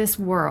about this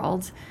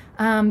world,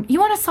 you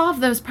want to solve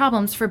those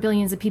problems for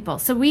billions of people.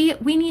 So we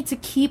need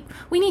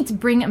to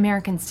bring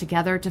Americans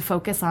together to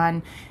focus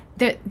on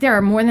there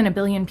are more than 1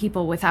 billion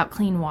people without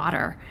clean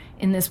water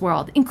in this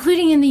world,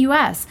 including in the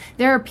U.S.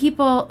 There are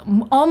people,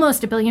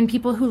 almost 1 billion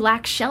people, who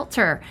lack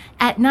shelter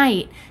at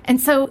night.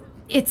 And so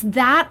it's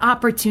that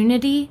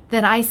opportunity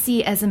that I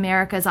see as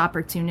America's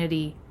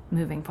opportunity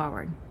moving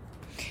forward.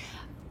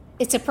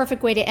 It's a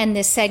perfect way to end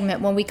this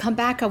segment. When we come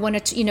back, I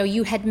wanted to,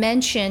 you had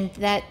mentioned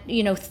that,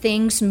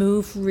 things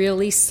move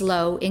really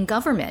slow in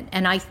government.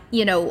 And I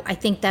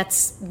think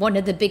that's one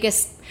of the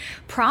biggest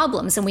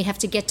problems. And we have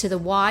to get to the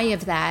why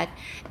of that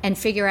and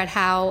figure out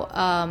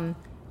how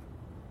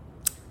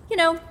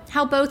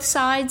both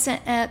sides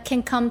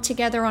can come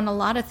together on a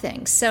lot of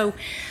things. So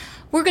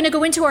we're going to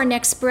go into our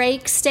next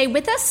break. Stay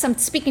with us. I'm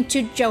speaking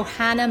to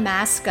Johanna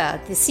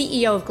Maska, the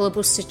CEO of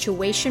Global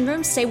Situation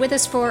Room. Stay with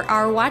us for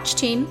our Watch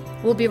Team.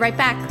 We'll be right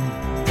back.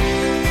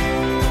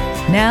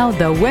 Now,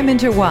 the Women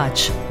to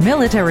Watch,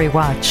 Military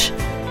Watch.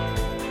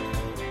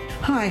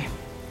 Hi,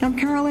 I'm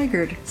Carol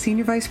Eggert,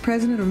 Senior Vice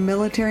President of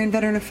Military and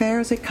Veteran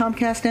Affairs at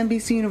Comcast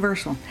NBC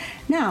Universal.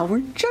 Now,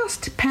 we're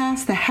just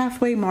past the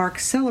halfway mark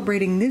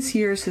celebrating this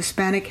year's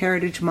Hispanic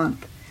Heritage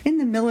Month. In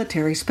the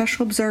military,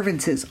 special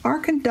observances are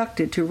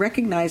conducted to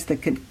recognize the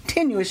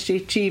continuous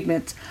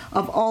achievements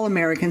of all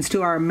Americans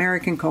to our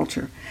American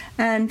culture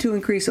and to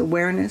increase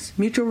awareness,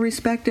 mutual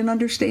respect, and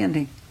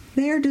understanding.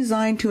 They are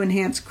designed to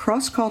enhance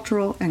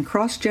cross-cultural and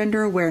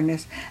cross-gender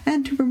awareness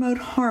and to promote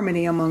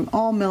harmony among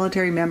all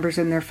military members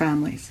and their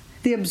families.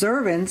 The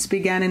observance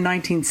began in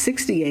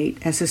 1968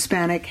 as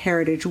Hispanic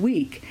Heritage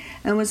Week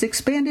and was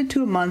expanded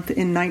to a month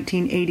in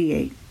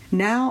 1988.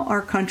 Now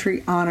our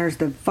country honors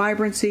the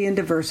vibrancy and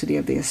diversity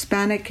of the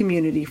Hispanic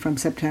community from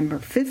September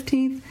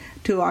 15th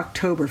to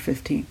October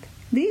 15th.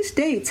 These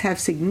dates have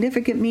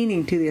significant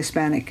meaning to the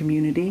Hispanic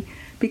community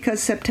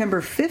because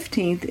September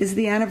 15th is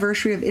the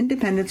anniversary of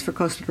independence for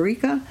Costa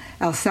Rica,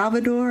 El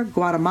Salvador,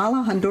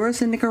 Guatemala,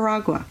 Honduras, and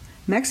Nicaragua.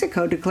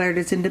 Mexico declared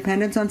its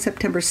independence on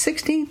September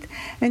 16th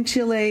and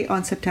Chile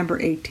on September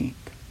 18th.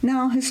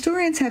 Now,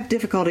 historians have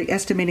difficulty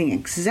estimating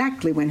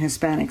exactly when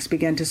Hispanics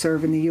began to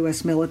serve in the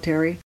U.S.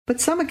 military, but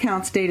some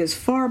accounts date as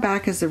far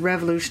back as the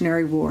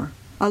Revolutionary War.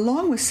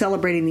 Along with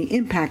celebrating the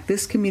impact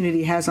this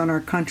community has on our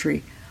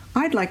country,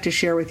 I'd like to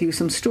share with you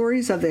some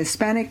stories of the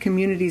Hispanic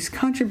community's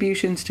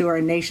contributions to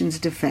our nation's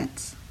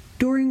defense.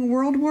 During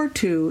World War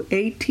II,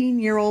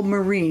 18-year-old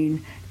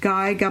Marine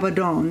Guy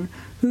Gabaldon,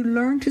 who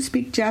learned to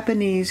speak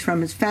Japanese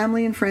from his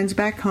family and friends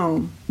back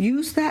home,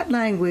 used that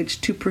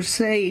language to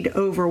persuade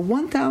over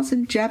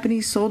 1,000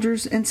 Japanese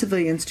soldiers and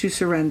civilians to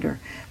surrender,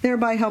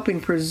 thereby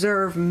helping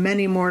preserve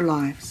many more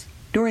lives.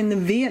 During the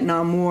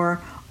Vietnam War,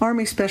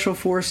 Army Special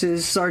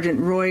Forces Sergeant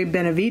Roy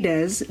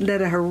Benavidez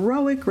led a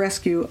heroic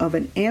rescue of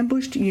an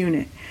ambushed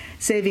unit,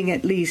 saving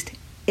at least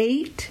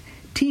 8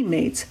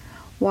 teammates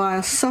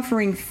while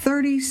suffering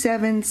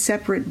 37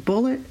 separate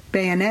bullet,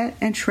 bayonet,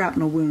 and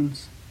shrapnel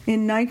wounds.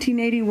 In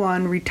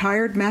 1981,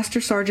 retired Master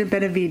Sergeant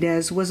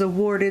Benavidez was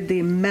awarded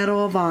the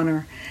Medal of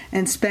Honor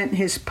and spent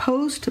his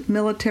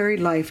post-military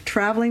life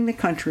traveling the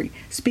country,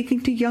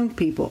 speaking to young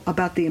people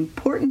about the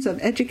importance of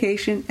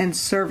education and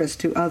service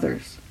to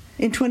others.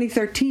 In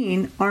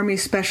 2013, Army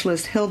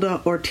Specialist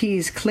Hilda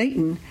Ortiz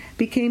Clayton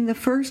became the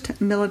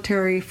first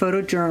military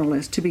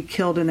photojournalist to be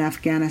killed in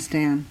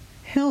Afghanistan.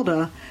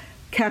 Hilda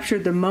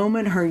captured the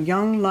moment her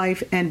young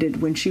life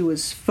ended when she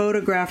was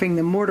photographing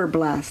the mortar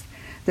blast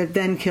that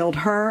then killed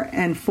her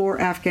and 4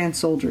 Afghan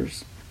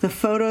soldiers. The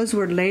photos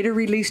were later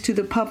released to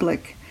the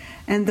public,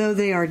 and though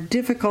they are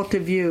difficult to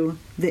view,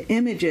 the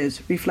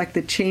images reflect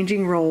the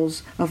changing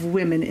roles of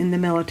women in the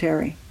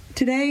military.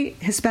 Today,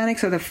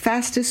 Hispanics are the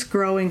fastest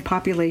growing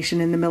population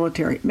in the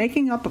military,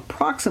 making up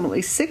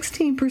approximately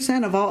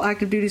 16% of all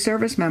active duty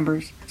service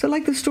members. So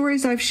like the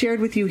stories I've shared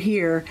with you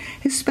here,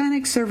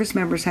 Hispanic service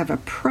members have a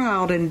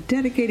proud and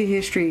dedicated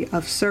history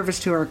of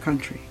service to our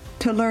country.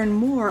 To learn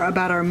more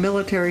about our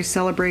military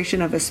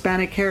celebration of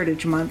Hispanic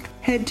Heritage Month,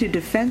 head to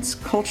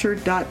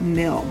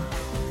defenseculture.mil.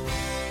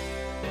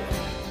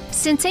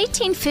 Since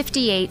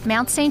 1858,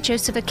 Mount St.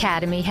 Joseph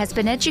Academy has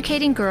been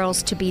educating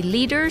girls to be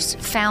leaders,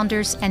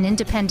 founders, and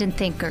independent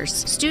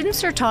thinkers.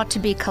 Students are taught to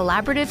be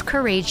collaborative,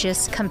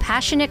 courageous,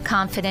 compassionate,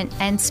 confident,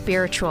 and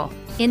spiritual.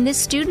 In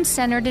this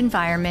student-centered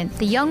environment,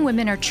 the young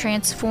women are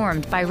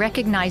transformed by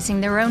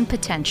recognizing their own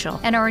potential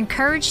and are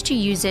encouraged to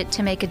use it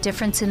to make a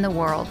difference in the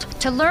world.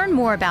 To learn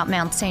more about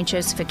Mount St.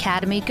 Joseph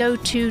Academy, go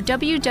to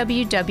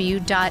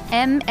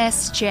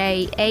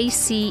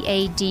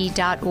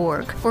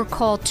www.msjacad.org or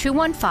call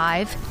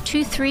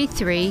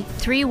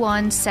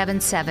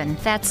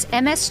 215-233-3177. That's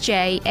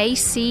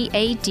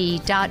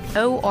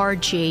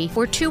msjacad.org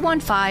or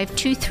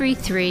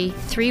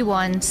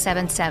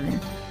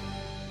 215-233-3177.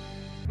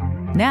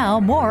 Now,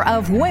 more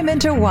of Women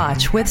to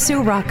Watch with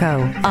Sue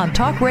Rocco on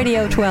Talk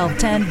Radio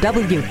 1210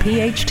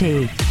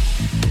 WPHT.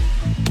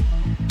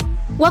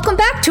 Welcome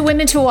back to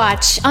Women to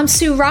Watch. I'm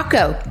Sue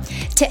Rocco.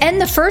 To end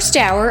the first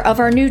hour of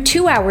our new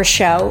 2-hour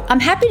show,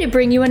 I'm happy to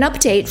bring you an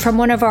update from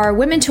one of our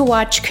Women to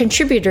Watch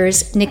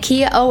contributors,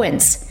 Nakia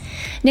Owens.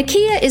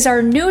 Nakia is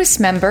our newest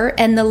member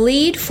and the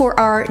lead for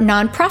our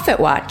Nonprofit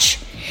Watch.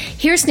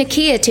 Here's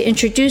Nakia to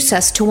introduce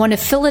us to one of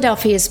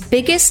Philadelphia's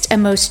biggest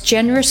and most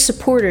generous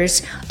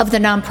supporters of the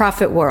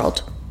nonprofit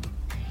world.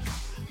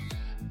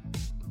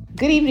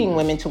 Good evening,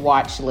 Women to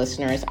Watch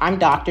listeners. I'm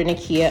Dr.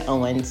 Nakia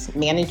Owens,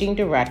 Managing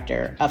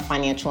Director of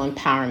Financial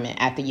Empowerment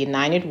at the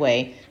United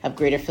Way of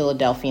Greater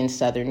Philadelphia and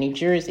Southern New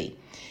Jersey.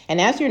 And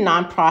as your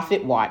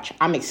Nonprofit Watch,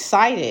 I'm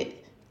excited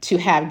to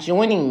have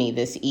joining me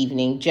this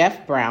evening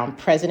Jeff Brown,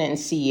 President and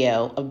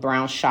CEO of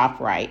Brown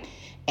ShopRite,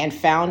 and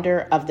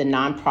founder of the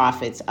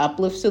nonprofits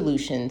Uplift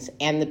Solutions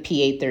and the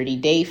PA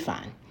 30-Day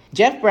Fund.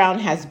 Jeff Brown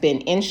has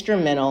been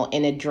instrumental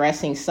in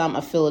addressing some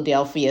of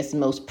Philadelphia's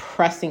most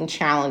pressing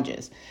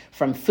challenges,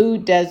 from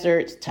food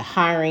deserts to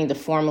hiring the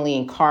formerly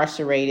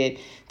incarcerated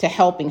to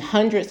helping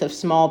hundreds of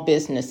small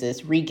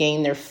businesses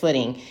regain their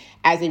footing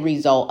as a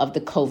result of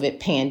the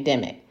COVID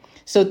pandemic.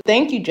 So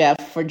thank you, Jeff,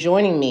 for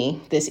joining me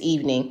this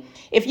evening.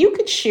 If you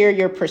could share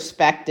your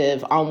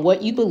perspective on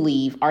what you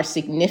believe are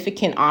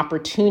significant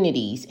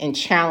opportunities and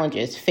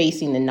challenges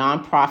facing the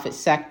nonprofit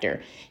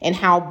sector and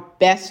how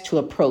best to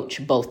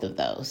approach both of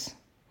those.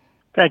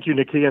 Thank you,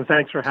 Nikki, and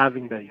thanks for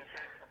having me.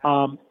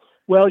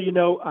 Well, you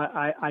know,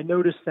 I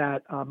noticed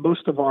that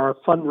most of our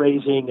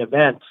fundraising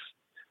events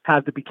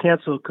had to be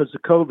canceled because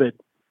of COVID.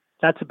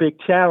 That's a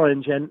big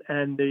challenge, and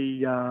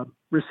the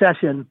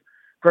recession,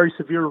 very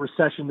severe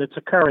recession that's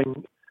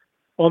occurring.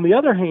 On the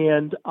other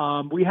hand,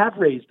 we have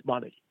raised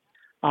money,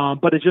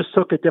 but it just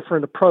took a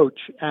different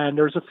approach. And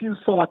there's a few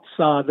thoughts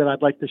that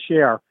I'd like to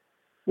share.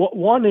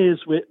 One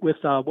is with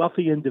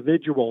wealthy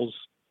individuals.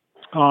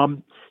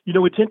 You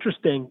know, it's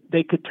interesting.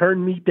 They could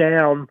turn me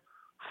down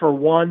for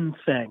one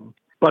thing,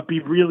 but be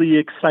really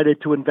excited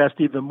to invest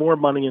even more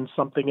money in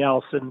something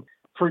else. And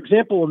for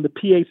example, in the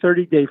PA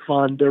 30-Day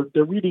Fund,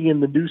 they're reading in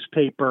the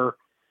newspaper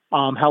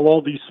how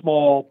all these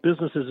small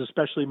businesses,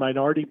 especially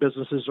minority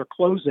businesses, are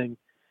closing.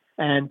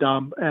 And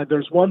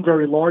there's one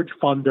very large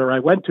funder I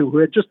went to who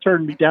had just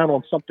turned me down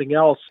on something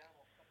else.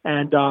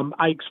 And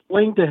I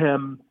explained to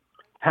him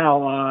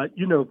how,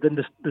 you know, the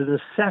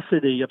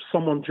necessity of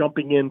someone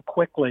jumping in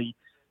quickly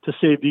to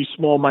save these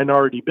small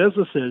minority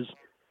businesses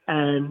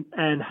and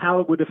how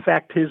it would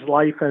affect his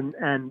life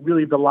and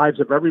really the lives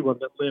of everyone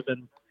that live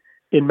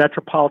in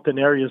metropolitan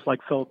areas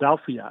like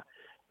Philadelphia.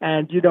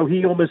 And, you know,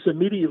 he almost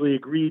immediately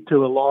agreed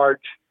to a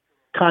large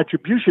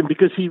contribution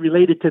because he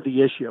related to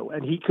the issue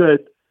and he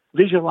could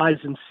visualize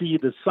and see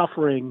the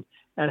suffering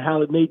and how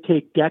it may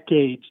take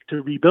decades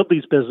to rebuild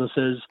these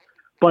businesses,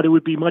 but it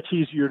would be much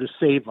easier to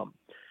save them.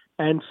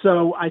 And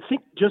so I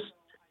think just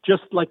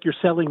like you're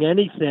selling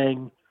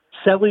anything,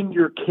 selling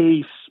your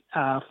case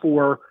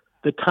for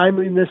the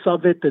timeliness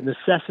of it, the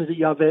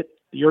necessity of it,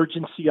 the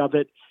urgency of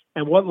it,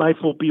 and what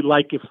life will be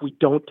like if we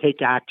don't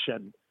take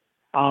action,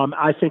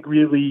 I think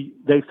really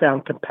they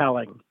found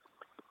compelling.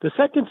 The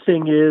second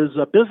thing is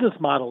business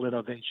model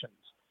innovations.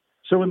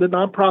 So in the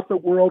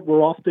nonprofit world,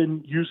 we're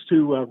often used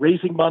to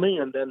raising money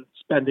and then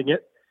spending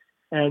it.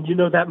 And, you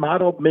know, that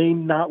model may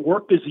not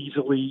work as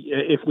easily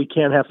if we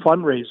can't have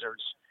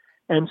fundraisers.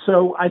 And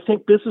so I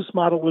think business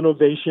model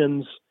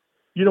innovations,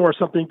 you know, are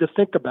something to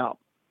think about.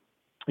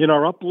 In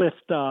our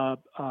Uplift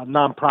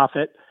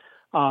nonprofit,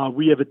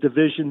 we have a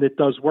division that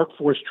does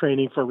workforce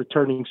training for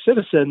returning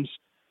citizens,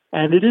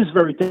 and it is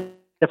very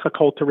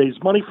difficult to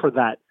raise money for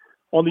that.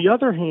 On the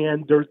other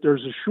hand,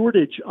 there's a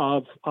shortage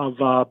of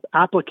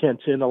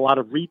applicants in a lot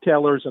of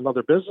retailers and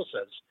other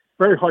businesses.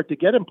 Very hard to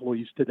get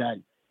employees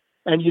today.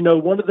 And, you know,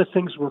 one of the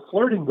things we're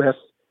flirting with,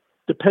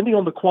 depending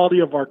on the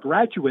quality of our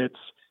graduates,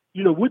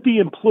 you know, would the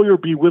employer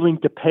be willing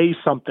to pay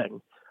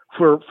something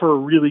for a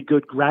really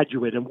good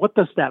graduate? And what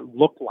does that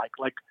look like?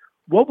 Like,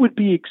 what would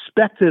be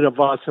expected of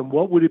us and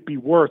what would it be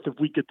worth if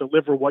we could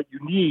deliver what you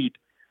need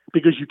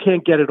because you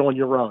can't get it on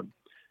your own?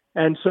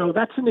 And so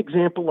that's an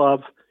example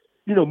of,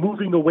 you know,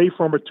 moving away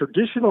from a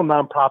traditional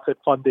nonprofit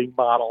funding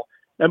model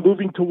and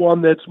moving to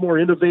one that's more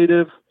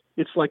innovative.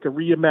 It's like a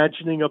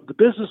reimagining of the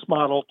business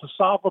model to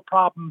solve a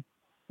problem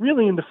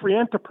really in the free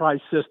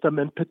enterprise system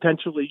and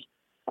potentially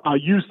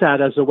use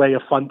that as a way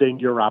of funding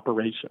your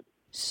operation.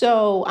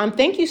 So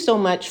thank you so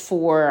much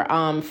for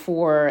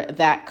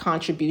that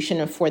contribution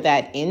and for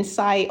that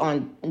insight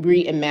on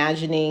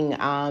reimagining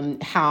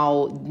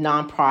how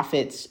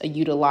nonprofits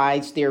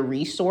utilize their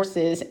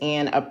resources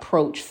and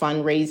approach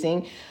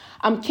fundraising.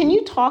 Can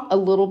you talk a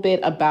little bit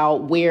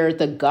about where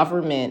the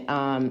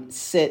government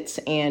sits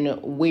and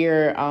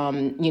where,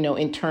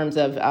 in terms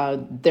of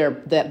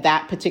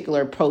that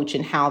particular approach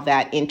and how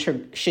that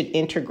should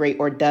integrate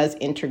or does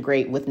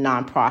integrate with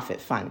nonprofit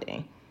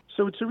funding?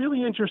 So it's a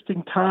really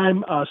interesting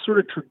time. Sort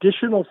of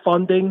traditional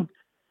funding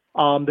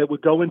that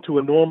would go into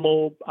a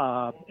normal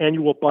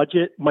annual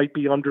budget might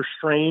be under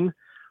strain.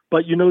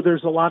 But,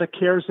 there's a lot of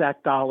CARES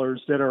Act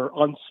dollars that are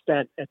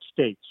unspent at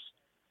states.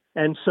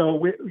 And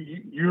so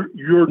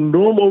your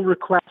normal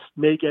request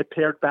may get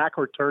pared back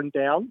or turned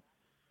down,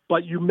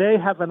 but you may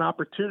have an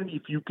opportunity,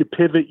 if you could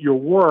pivot your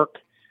work,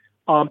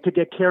 to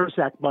get CARES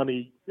Act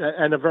money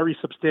and a very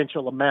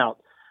substantial amount.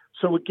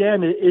 So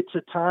again, it's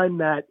a time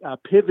that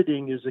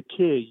pivoting is a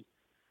key,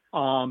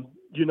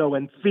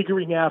 and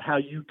figuring out how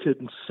you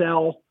can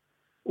sell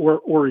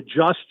or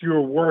adjust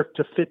your work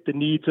to fit the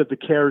needs of the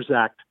CARES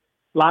Act.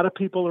 A lot of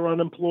people are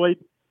unemployed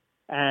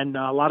and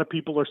a lot of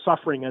people are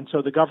suffering. And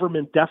so the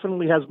government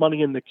definitely has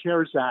money in the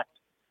CARES Act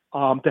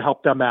to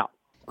help them out.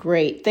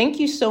 Great. Thank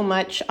you so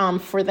much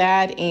for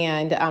that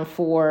and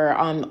for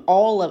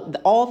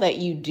all that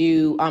you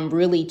do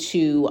really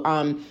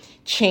to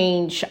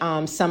change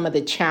some of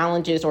the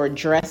challenges or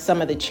address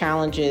some of the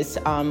challenges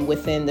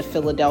within the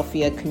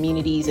Philadelphia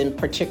communities and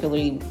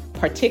particularly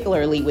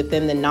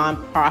within the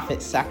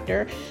nonprofit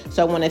sector.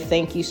 So I want to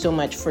thank you so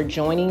much for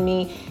joining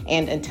me.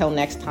 And until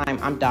next time,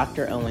 I'm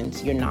Dr.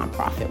 Owens, your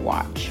Nonprofit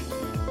Watch.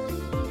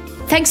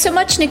 Thanks so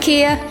much,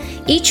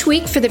 Nakia. Each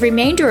week for the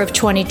remainder of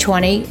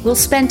 2020, we'll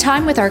spend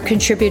time with our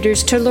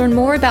contributors to learn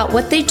more about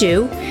what they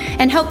do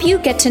and help you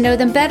get to know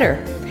them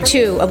better.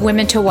 2 of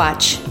Women to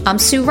Watch. I'm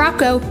Sue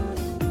Rocco.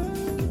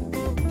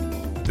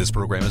 This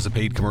program is a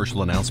paid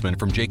commercial announcement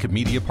from Jacob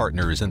Media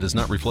Partners and does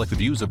not reflect the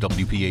views of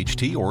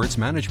WPHT or its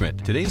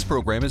management. Today's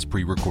program is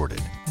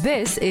pre-recorded.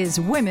 This is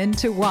Women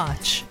to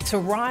Watch. To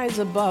rise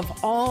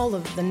above all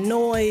of the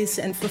noise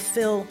and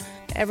fulfill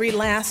every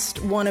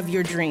last one of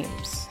your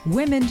dreams.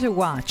 Women to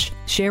Watch,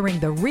 sharing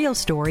the real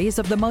stories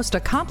of the most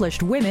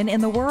accomplished women in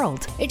the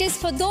world. It is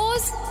for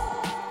those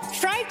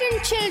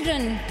frightened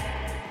children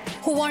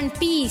who want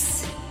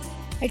peace.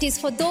 It is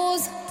for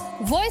those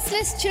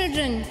voiceless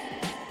children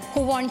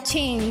who want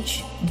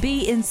change.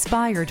 Be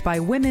inspired by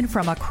women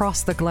from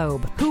across the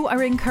globe who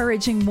are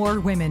encouraging more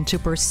women to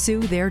pursue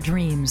their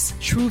dreams.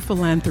 True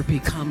philanthropy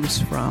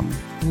comes from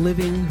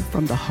living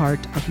from the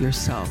heart of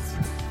yourself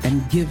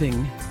and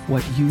giving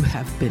what you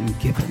have been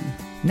given.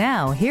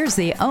 Now, here's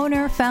the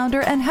owner,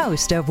 founder, and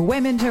host of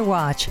Women to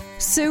Watch,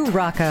 Sue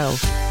Rocco.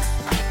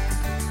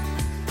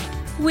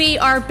 We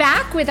are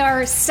back with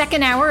our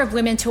second hour of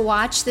Women to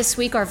Watch. This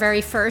week, our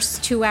very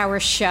first 2-hour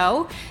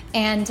show.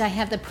 And I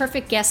have the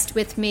perfect guest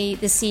with me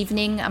this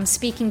evening. I'm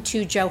speaking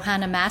to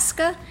Johanna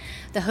Maska,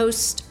 the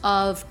host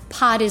of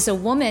Pod is a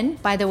Woman.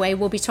 By the way,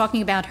 we'll be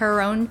talking about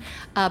her own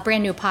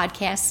brand new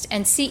podcast,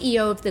 and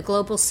CEO of the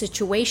Global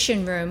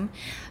Situation Room,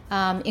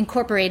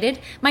 Incorporated.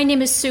 My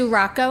name is Sue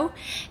Rocco,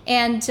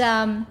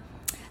 and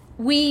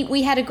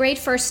we had a great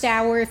first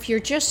hour. If you're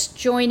just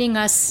joining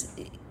us,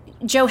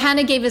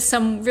 Johanna gave us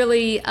some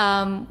really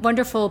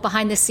wonderful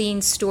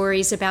behind-the-scenes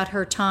stories about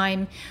her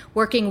time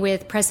working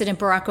with President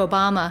Barack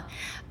Obama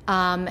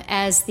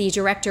as the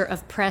director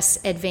of Press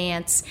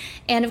Advance.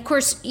 And of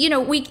course,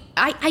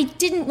 I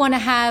didn't want to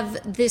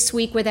have this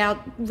week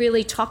without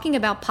really talking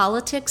about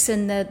politics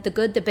and the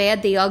good, the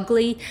bad, the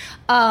ugly,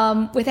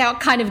 without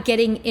kind of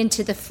getting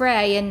into the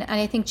fray. And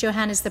I think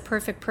Johanna's the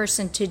perfect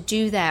person to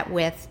do that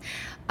with.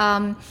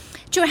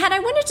 Johanna, I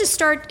wanted to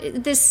start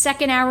this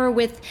second hour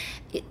with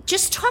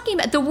just talking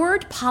about the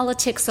word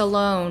politics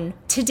alone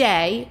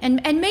today,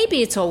 and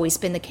maybe it's always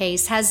been the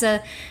case, has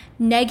a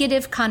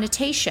negative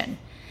connotation.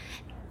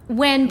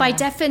 When by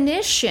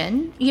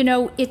definition,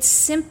 it's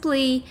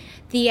simply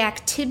the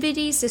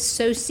activities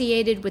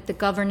associated with the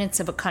governance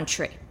of a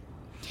country.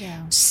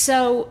 Yeah.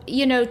 So,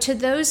 to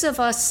those of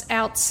us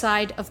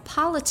outside of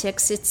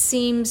politics, it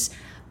seems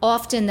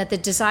often that the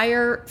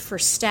desire for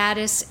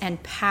status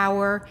and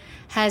power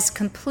has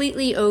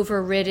completely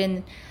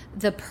overridden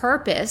the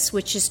purpose,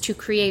 which is to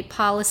create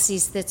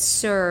policies that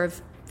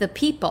serve the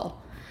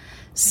people.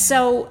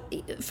 So,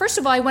 first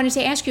of all, I wanted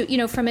to ask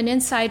you, from an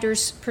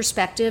insider's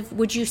perspective,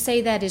 would you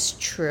say that is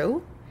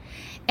true?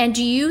 And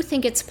do you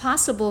think it's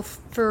possible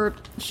for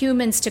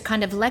humans to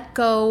kind of let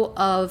go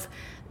of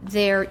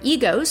their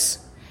egos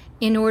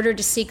in order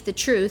to seek the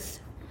truth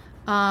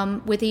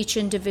with each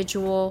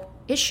individual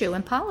issue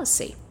and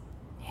policy?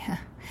 Yeah.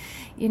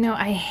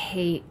 I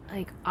hate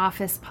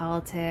office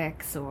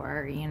politics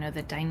or,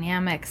 the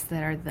dynamics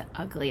that are the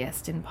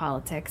ugliest in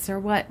politics are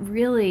what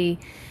really,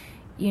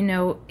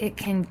 it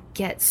can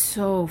get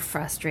so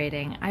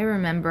frustrating. I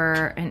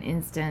remember an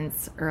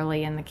instance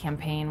early in the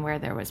campaign where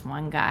there was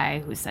one guy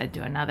who said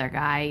to another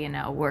guy,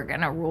 we're going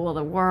to rule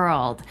the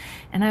world.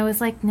 And I was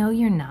like, no,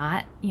 you're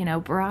not.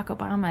 Barack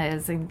Obama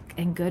is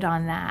and good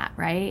on that,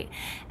 right?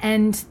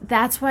 And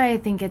that's why I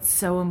think it's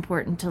so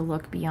important to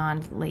look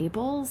beyond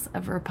labels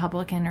of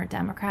Republican or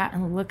Democrat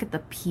and look at the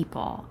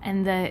people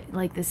and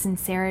the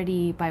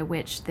sincerity by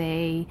which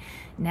they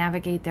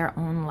navigate their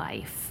own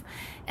life.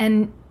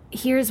 And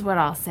here's what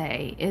I'll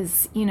say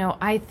is,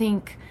 I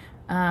think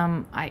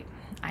I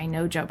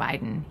know Joe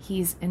Biden.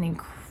 He's an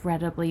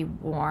incredibly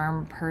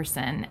warm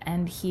person,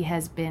 and he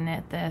has been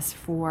at this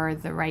for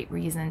the right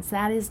reasons.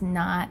 That is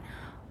not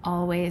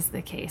always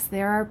the case.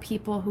 There are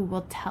people who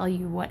will tell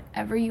you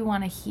whatever you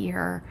want to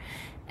hear,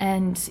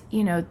 and,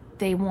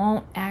 they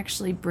won't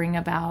actually bring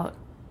about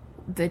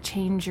the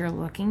change you're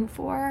looking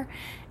for.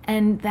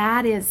 And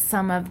that is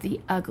some of the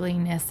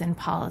ugliness in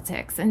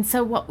politics. And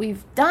so what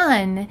we've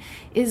done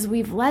is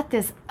we've let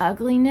this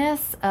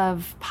ugliness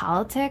of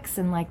politics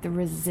and the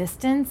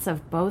resistance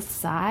of both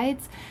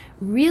sides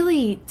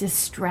really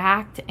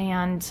distract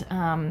and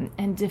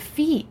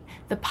defeat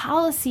the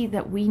policy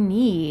that we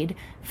need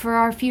for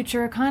our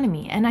future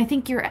economy. And I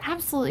think you're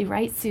absolutely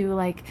right, Sue,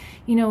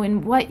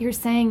 in what you're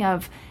saying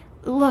of,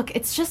 look,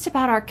 it's just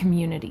about our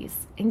communities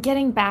and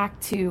getting back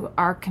to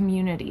our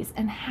communities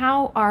and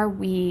how are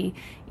we,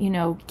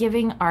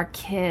 giving our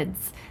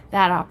kids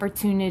that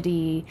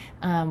opportunity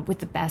with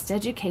the best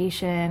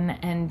education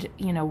and,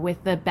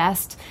 with the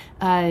best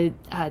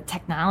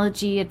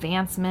technology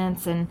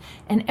advancements and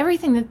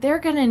everything that they're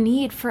going to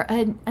need for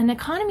an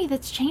economy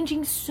that's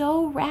changing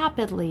so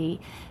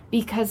rapidly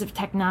because of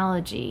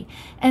technology.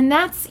 And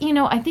that's,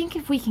 I think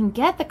if we can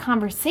get the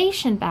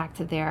conversation back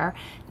to there,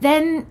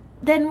 then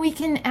we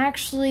can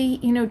actually,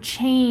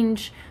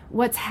 change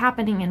what's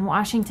happening in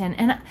Washington.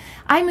 And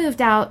I moved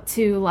out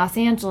to Los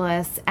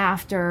Angeles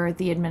after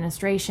the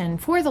administration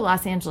for the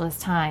Los Angeles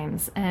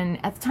Times. And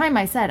at the time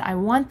I said, I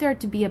want there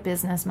to be a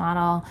business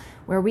model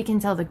where we can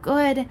tell the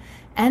good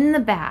and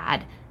the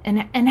bad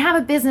and have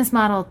a business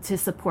model to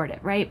support it,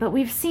 right? But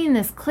we've seen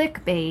this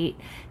clickbait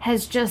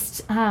has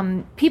just,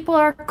 people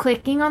are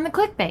clicking on the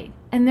clickbait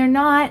and they're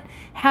not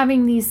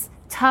having these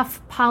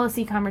tough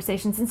policy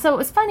conversations. And so it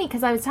was funny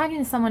because I was talking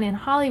to someone in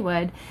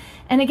Hollywood,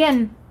 and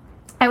again,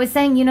 I was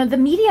saying, the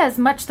media is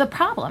much the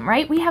problem,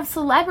 right? We have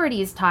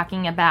celebrities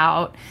talking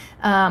about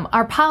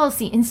our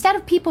policy instead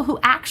of people who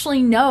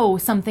actually know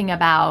something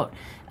about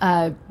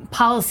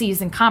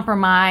policies and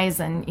compromise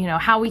and,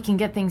 how we can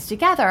get things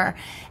together.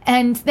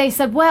 And they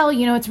said, well,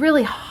 it's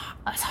really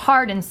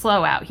hard and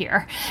slow out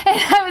here. And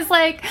I was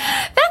like,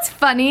 that's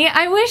funny.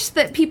 I wish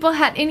that people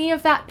had any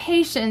of that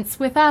patience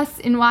with us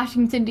in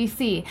Washington,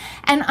 D.C.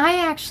 And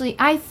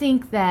I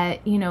think that,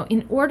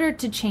 in order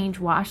to change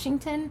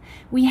Washington,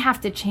 we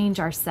have to change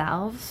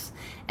ourselves.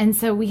 And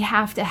so we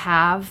have to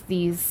have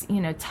these,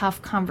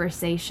 tough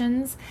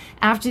conversations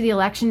after the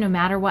election. No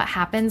matter what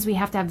happens, we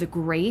have to have the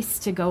grace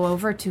to go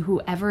over to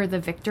whoever the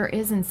victor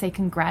is and say,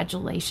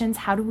 congratulations.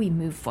 How do we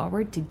move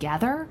forward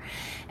together?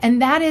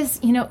 And that is,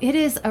 it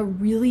is a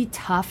really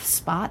tough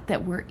spot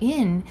that we're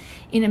in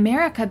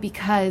America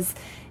because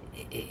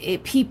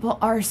people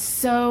are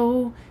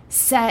so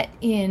set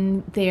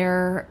in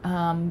their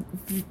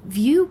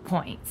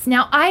viewpoints.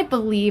 Now, I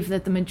believe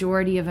that the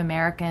majority of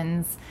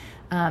Americans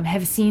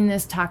have seen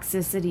this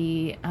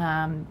toxicity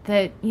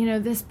that,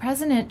 this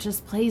president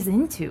just plays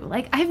into.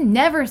 I've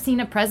never seen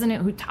a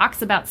president who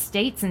talks about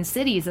states and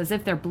cities as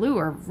if they're blue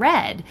or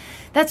red.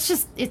 That's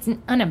just, it's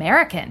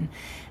un-American.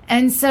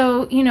 And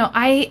so,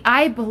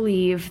 I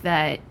believe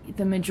that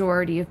the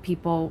majority of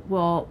people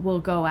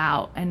will go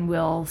out and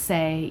will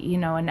say,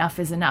 enough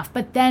is enough.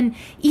 But then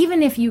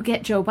even if you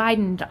get Joe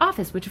Biden into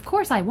office, which of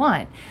course I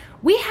want,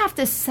 we have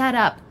to set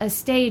up a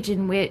stage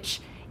in which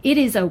it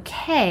is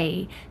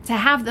okay to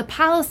have the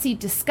policy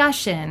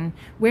discussion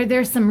where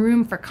there's some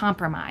room for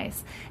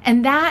compromise.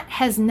 And that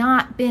has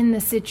not been the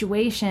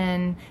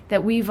situation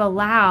that we've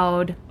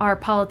allowed our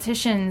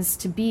politicians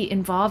to be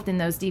involved in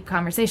those deep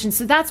conversations.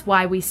 So that's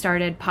why we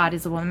started Pod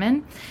is a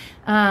Woman.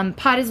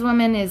 Pod is a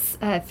Woman is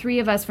three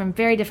of us from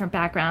very different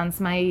backgrounds.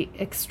 My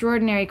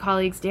extraordinary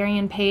colleagues,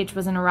 Darian Page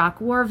was an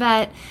Iraq war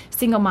vet,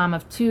 single mom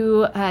of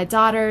two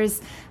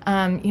daughters,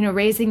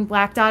 raising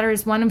Black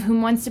daughters, one of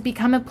whom wants to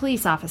become a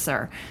police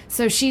officer.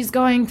 So she's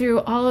going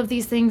through all of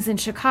these things in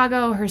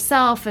Chicago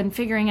herself and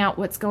figuring out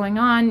what's going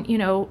on,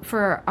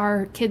 for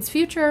our kids'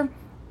 future.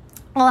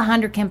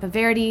 Alejandra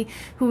Campoverdi,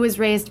 who was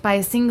raised by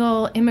a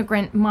single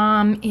immigrant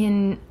mom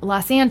in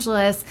Los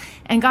Angeles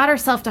and got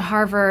herself to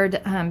Harvard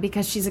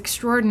because she's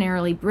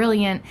extraordinarily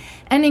brilliant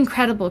and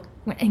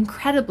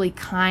incredibly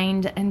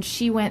kind. And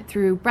she went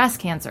through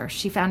breast cancer.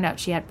 She found out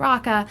she had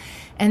BRCA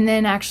and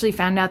then actually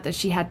found out that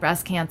she had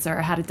breast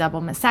cancer, had a double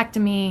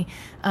mastectomy,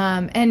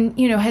 and,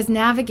 has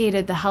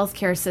navigated the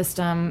healthcare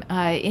system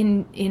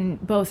in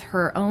both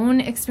her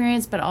own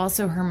experience, but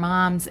also her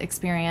mom's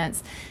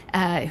experience,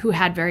 who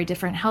had very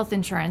different health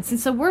insurance. And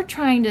so we're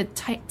trying to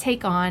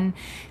take on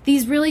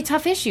these really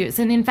tough issues.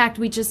 And in fact,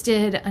 we just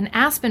did an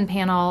Aspen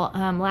panel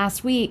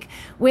last week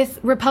with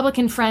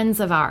Republican friends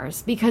of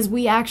ours, because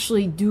we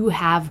actually do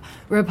have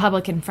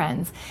Republican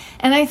friends.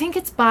 And I think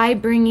it's by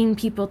bringing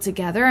people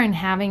together and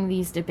having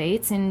these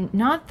debates in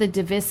not the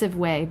divisive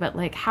way, but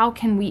like, how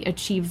can we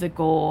achieve the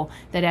goal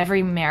that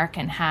every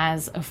American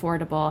has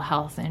affordable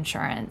health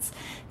insurance,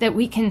 that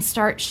we can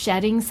start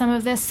shedding some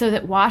of this so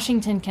that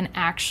Washington can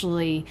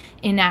actually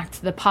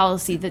enact the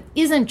policy that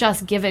isn't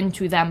just given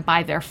to them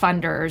by their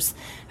funders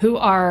who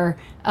are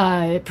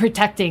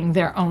protecting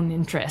their own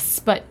interests,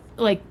 but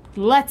like,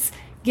 let's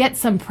get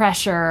some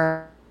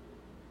pressure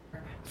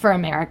for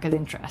America's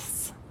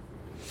interests.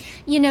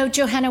 You know,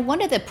 Johanna,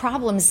 one of the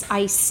problems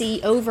I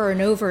see over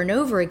and over and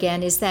over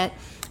again is that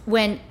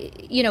when,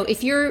 you know,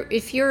 if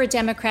you're a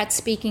Democrat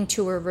speaking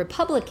to a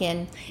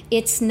Republican,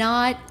 it's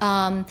not,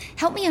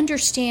 help me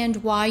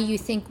understand why you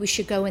think we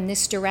should go in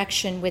this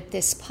direction with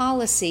this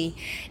policy.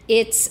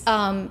 It's,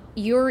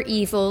 you're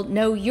evil,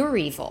 no, you're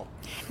evil.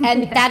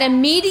 And that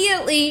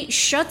immediately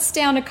shuts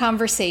down a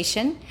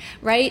conversation,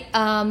 right?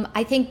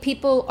 I think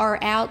people are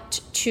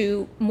out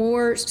to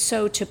more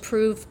so to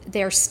prove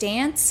their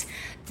stance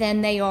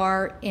than they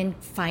are in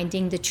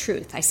finding the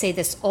truth. I say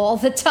this all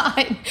the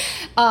time.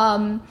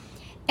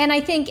 And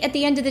I think at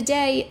the end of the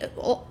day,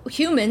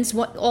 humans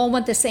all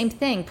want the same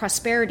thing: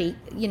 prosperity,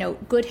 you know,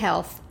 good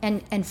health,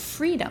 and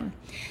freedom.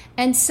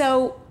 And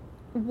so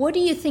what do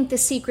you think the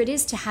secret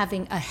is to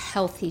having a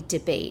healthy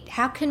debate?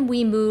 How can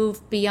we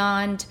move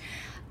beyond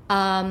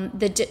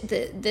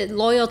the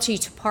loyalty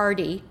to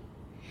party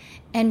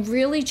and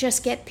really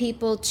just get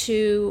people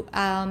to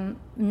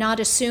not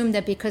assume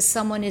that because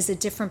someone is a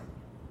different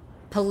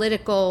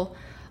political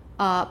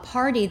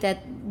party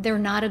that they're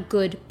not a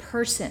good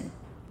person?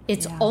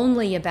 It's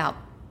only about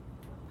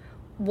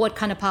what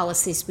kind of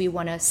policies we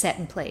want to set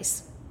in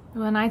place.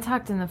 When I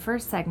talked in the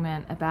first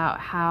segment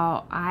about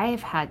how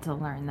I've had to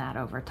learn that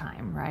over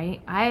time,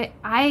 right?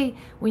 I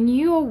when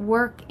you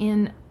work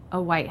in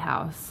a White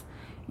House,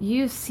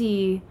 you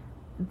see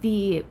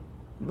the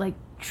like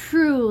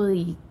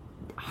truly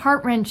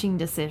heart-wrenching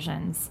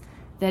decisions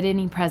that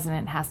any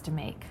president has to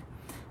make.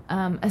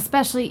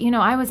 Especially, you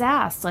know, I was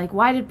asked, like,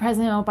 why did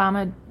President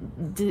Obama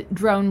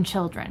drone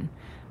children?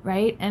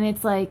 Right? And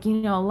it's like, you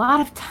know, a lot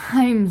of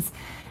times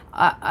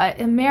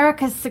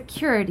America's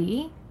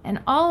security and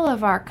all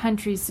of our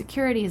country's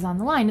security is on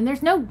the line, and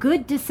there's no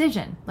good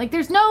decision. Like,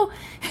 there's no,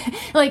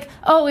 like,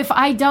 oh, if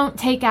I don't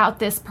take out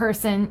this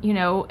person, you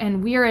know,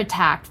 and we're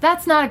attacked,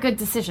 that's not a good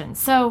decision.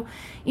 So,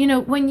 you know,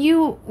 when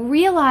you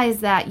realize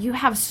that, you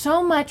have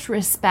so much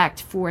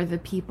respect for the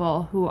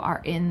people who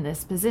are in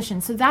this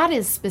position. So that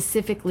is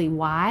specifically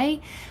why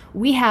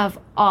we have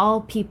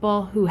all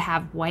people who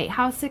have White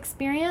House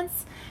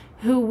experience,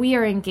 who we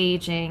are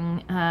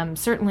engaging.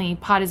 Certainly,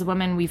 Pod is a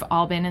Woman, we've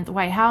all been at the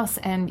White House,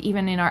 and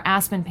even in our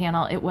Aspen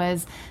panel, it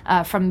was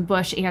from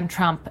Bush and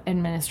Trump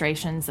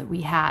administrations that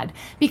we had,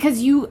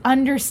 because you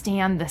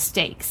understand the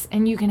stakes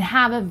and you can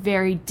have a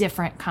very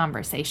different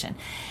conversation.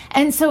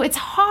 And so it's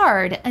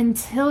hard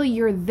until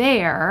you're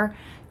there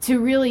to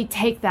really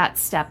take that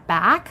step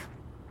back.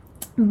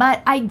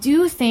 But I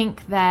do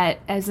think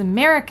that as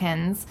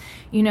Americans,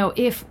 you know,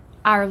 if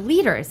our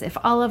leaders, if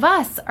all of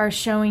us are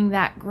showing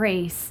that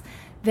grace,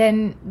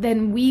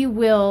 then we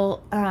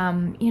will,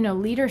 you know,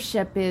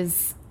 leadership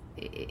is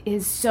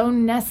so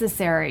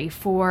necessary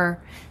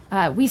for,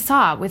 we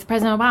saw with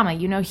President Obama,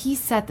 you know, he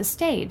set the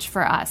stage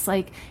for us.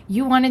 Like,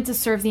 you wanted to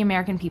serve the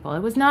American people. It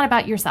was not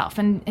about yourself.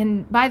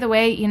 And by the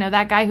way, you know,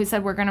 that guy who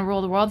said we're going to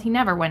rule the world, he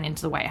never went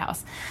into the White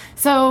House.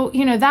 So,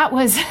 you know, that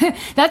was,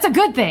 that's a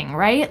good thing,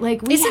 right?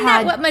 Like, Isn't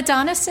that what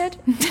Madonna said?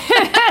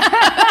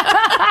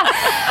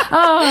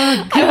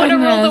 Oh, goodness. I want to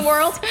rule the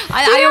world.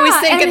 I always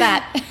think of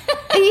that.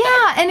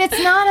 Yeah, and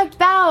it's not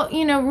about,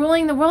 you know,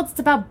 ruling the world. It's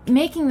about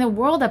making the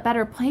world a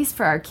better place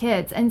for our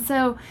kids. And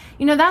so,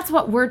 you know, that's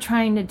what we're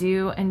trying to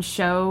do and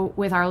show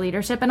with our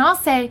leadership. And I'll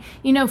say,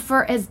 you know,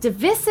 for as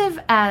divisive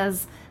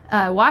as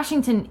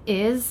Washington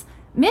is,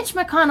 Mitch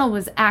McConnell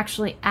was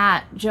actually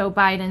at Joe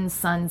Biden's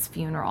son's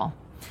funeral.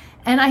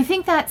 And I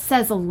think that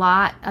says a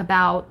lot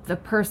about the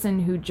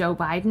person who Joe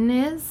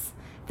Biden is,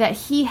 that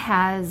he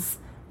has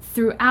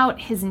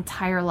throughout his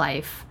entire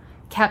life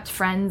kept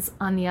friends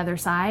on the other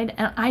side.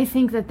 And I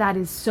think that that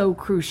is so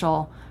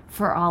crucial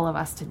for all of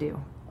us to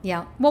do.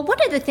 Yeah. Well, one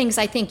of the things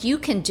I think you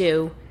can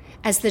do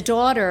as the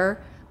daughter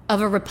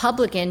of a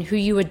Republican who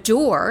you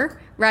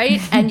adore,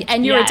 right?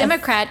 And you're Yes. a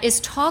Democrat,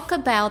 is talk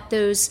about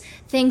those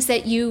things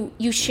that you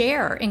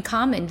share in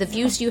common, the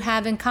views you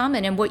have in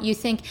common, and what you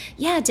think,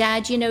 yeah,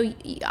 Dad, you know,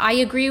 I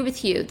agree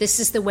with you. This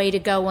is the way to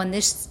go on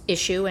this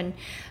issue. And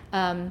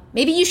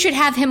maybe you should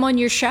have him on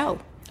your show.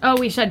 Oh,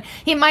 we should.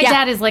 My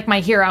dad is like my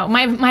hero.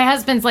 My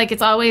husband's like,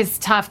 it's always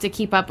tough to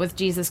keep up with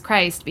Jesus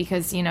Christ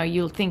because, you know,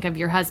 you think of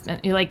your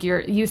husband,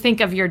 you think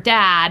of your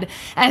dad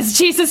as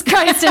Jesus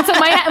Christ. And so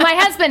my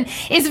husband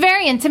is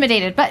very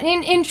intimidated. But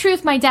in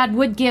truth, my dad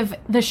would give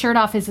the shirt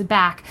off his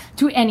back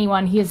to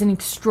anyone. He is an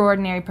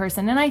extraordinary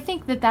person. And I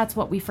think that that's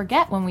what we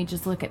forget when we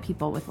just look at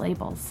people with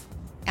labels.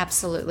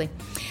 Absolutely.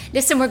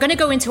 Listen, we're going to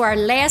go into our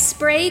last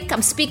break.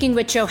 I'm speaking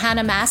with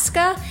Johanna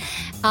Maska.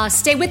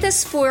 Stay with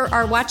us for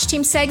our Watch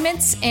Team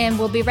segments, and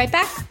we'll be right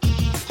back.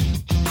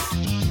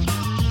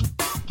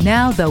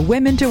 Now the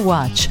Women to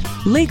Watch,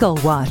 Legal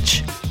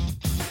Watch.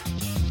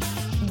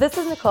 This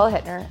is Nicole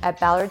Hittner at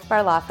Ballard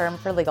Spahr Law Firm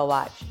for Legal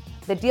Watch.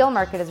 The deal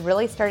market is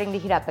really starting to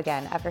heat up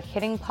again after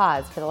hitting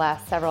pause for the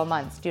last several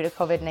months due to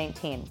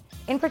COVID-19.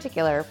 In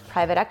particular,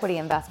 private equity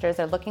investors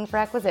are looking for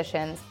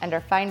acquisitions and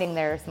are finding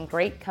there are some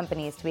great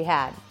companies to be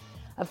had.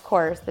 Of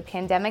course, the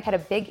pandemic had a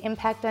big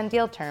impact on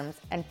deal terms,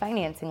 and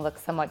financing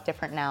looks somewhat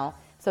different now,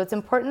 so it's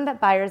important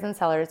that buyers and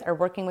sellers are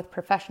working with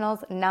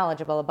professionals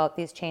knowledgeable about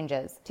these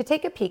changes. To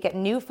take a peek at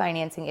new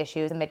financing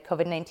issues amid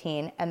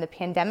COVID-19 and the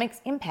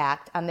pandemic's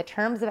impact on the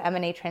terms of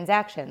M&A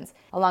transactions,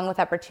 along with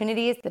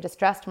opportunities the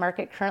distressed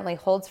market currently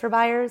holds for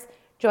buyers,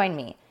 join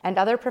me and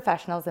other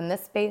professionals in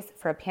this space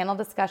for a panel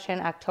discussion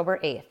October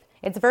 8th.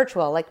 It's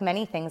virtual, like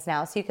many things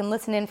now, so you can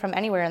listen in from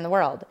anywhere in the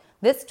world.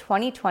 This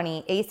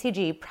 2020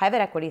 ACG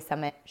Private Equity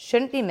Summit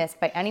shouldn't be missed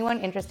by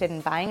anyone interested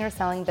in buying or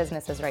selling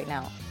businesses right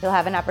now. You'll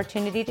have an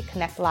opportunity to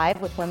connect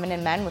live with women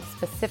and men with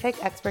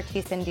specific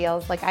expertise in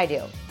deals like I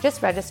do.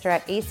 Just register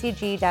at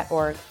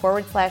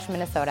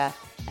acg.org/Minnesota,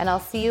 and I'll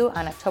see you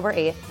on October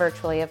 8th,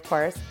 virtually, of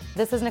course.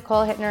 This is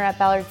Nicole Hittner at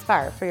Ballard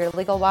Spahr for your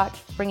Legal Watch,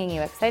 bringing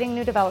you exciting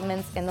new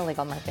developments in the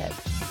legal market.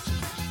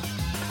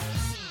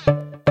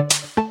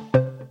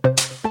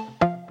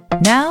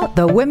 Now,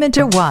 the Women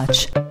to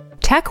Watch,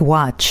 Tech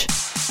Watch.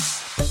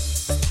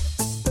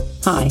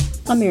 Hi,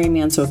 I'm Mary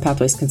Manso of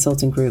Pathways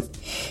Consulting Group.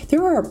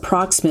 There are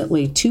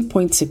approximately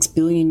 2.6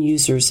 billion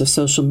users of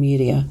social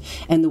media,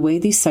 and the way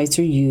these sites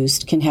are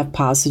used can have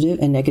positive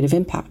and negative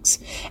impacts.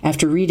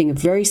 After reading a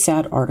very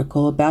sad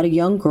article about a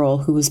young girl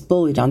who was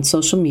bullied on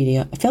social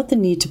media, I felt the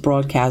need to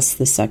broadcast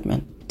this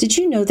segment. Did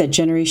you know that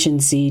Generation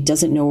Z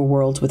doesn't know a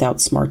world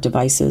without smart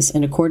devices,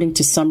 and according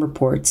to some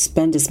reports,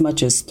 spend as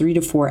much as 3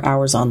 to 4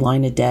 hours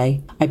online a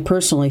day? I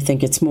personally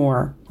think it's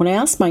more. When I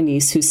asked my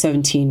niece, who's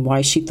 17,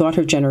 why she thought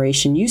her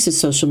generation uses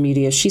social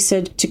media, she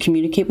said to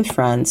communicate with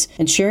friends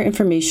and share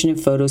information and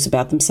photos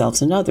about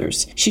themselves and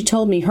others. She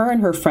told me her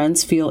and her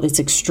friends feel it's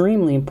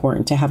extremely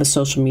important to have a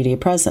social media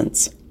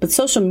presence. But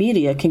social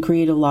media can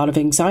create a lot of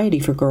anxiety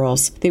for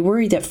girls. They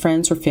worry that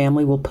friends or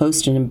family will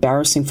post an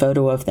embarrassing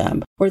photo of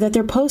them, or that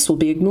their posts will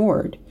be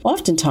ignored.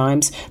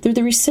 Oftentimes, they're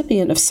the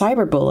recipient of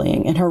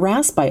cyberbullying and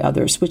harassed by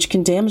others, which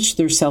can damage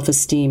their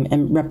self-esteem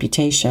and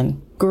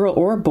reputation. Girl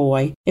or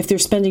boy, if they're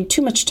spending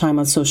too much time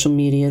on social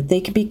media,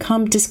 they can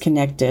become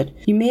disconnected.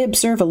 You may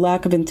observe a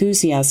lack of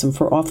enthusiasm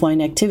for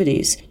offline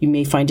activities. You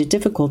may find it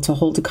difficult to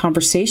hold a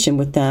conversation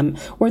with them,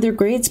 or their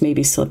grades may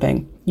be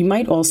slipping. You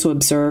might also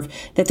observe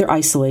that they're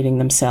isolating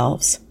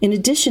themselves. In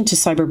addition to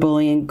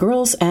cyberbullying,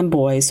 girls and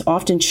boys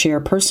often share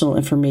personal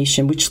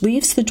information, which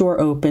leaves the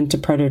door open to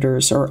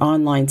predators or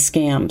online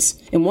scams.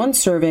 In one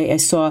survey, I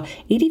saw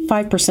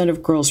 85%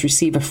 of girls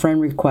receive a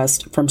friend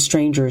request from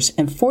strangers,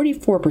 and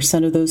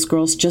 44% of those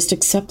girls just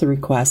accept the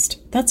request.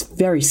 That's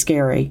very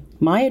scary.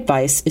 My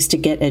advice is to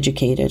get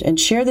educated and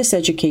share this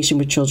education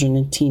with children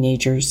and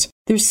teenagers.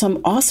 There's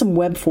some awesome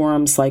web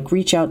forums like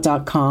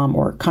reachout.com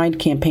or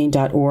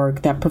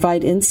kindcampaign.org that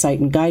provide insight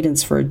and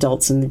guidance for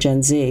adults in the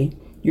Gen Z.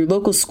 Your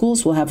local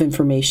schools will have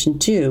information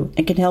too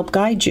and can help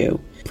guide you.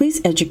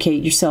 Please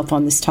educate yourself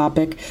on this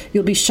topic.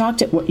 You'll be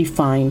shocked at what you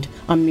find.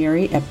 I'm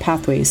Mary at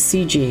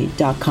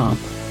pathwayscg.com.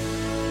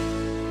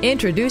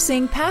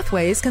 Introducing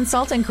Pathways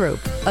Consulting Group,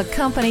 a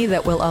company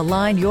that will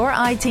align your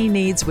IT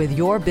needs with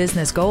your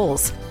business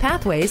goals.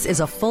 Pathways is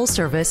a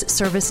full-service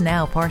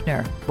ServiceNow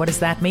partner. What does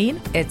that mean?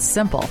 It's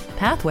simple.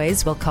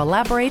 Pathways will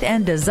collaborate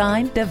and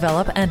design,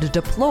 develop, and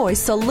deploy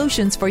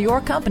solutions for your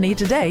company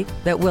today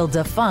that will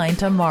define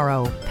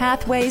tomorrow.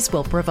 Pathways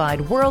will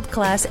provide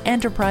world-class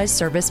enterprise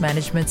service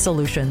management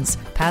solutions.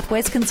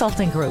 Pathways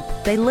Consulting Group.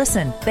 They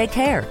listen, they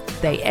care,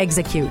 they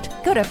execute.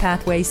 Go to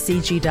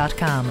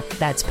pathwayscg.com.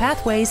 That's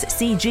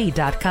pathwayscg.com.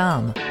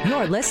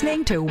 You're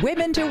listening to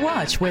Women to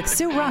Watch with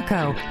Sue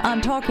Rocco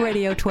on Talk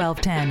Radio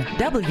 1210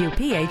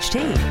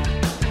 WPHT.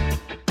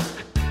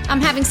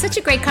 I'm having such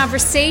a great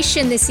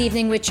conversation this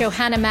evening with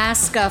Johanna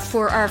Maska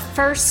for our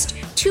first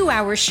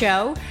 2-hour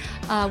show,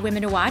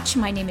 Women to Watch.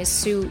 My name is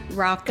Sue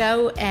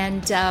Rocco,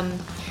 and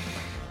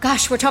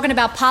we're talking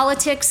about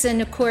politics,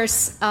 and of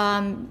course,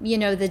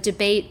 the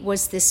debate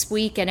was this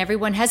week, and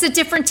everyone has a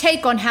different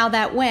take on how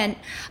that went.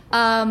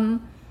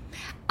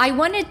 I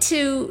wanted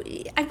to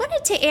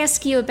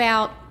ask you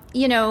about,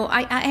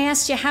 I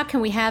asked you, how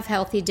can we have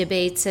healthy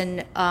debates?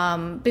 And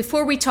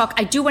before we talk,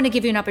 I do want to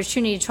give you an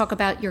opportunity to talk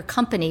about your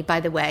company, by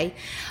the way.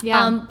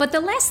 Yeah. But the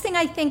last thing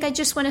I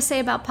just want to say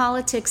about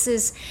politics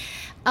is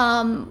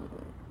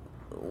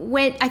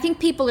when I think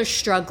people are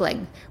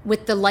struggling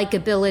with the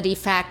likability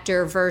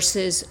factor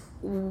versus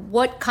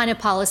what kind of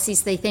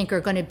policies they think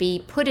are going to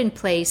be put in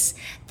place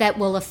that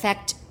will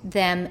affect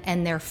them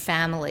and their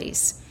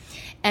families.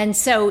 And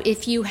so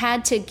if you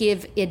had to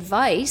give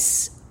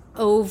advice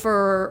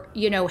over,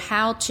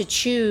 how to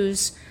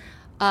choose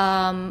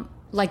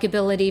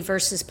likability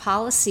versus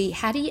policy,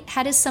 how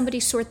does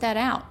somebody sort that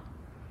out?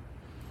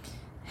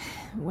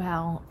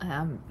 Well,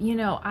 you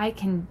know, I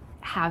can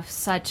have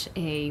such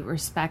a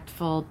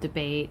respectful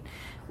debate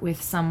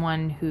with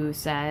someone who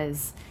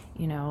says,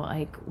 you know,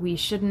 like, we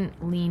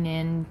shouldn't lean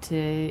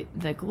into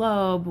the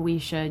globe. We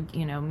should,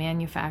 you know,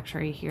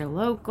 manufacture here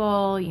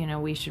local. You know,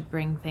 we should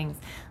bring things.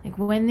 Like,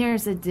 when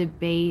there's a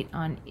debate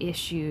on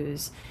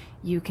issues,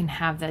 you can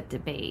have that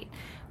debate.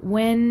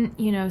 When,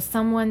 you know,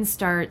 someone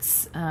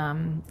starts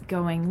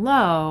going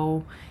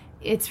low,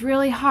 it's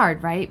really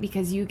hard, right?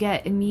 Because you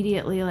get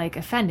immediately, like,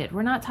 offended.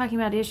 We're not talking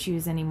about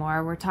issues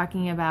anymore. We're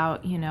talking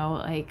about, you know,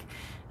 like,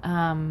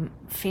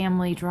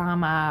 family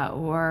drama,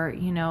 or,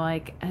 you know,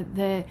 like,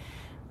 the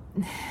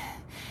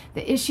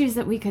issues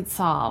that we could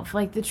solve.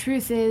 Like, the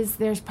truth is,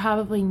 there's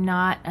probably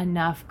not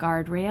enough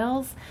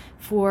guardrails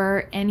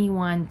for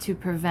anyone to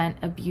prevent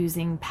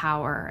abusing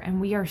power.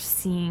 And we are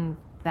seeing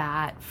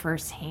that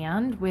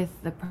firsthand with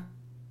the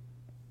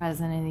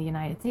President of the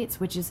United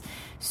States, which is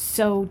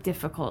so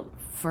difficult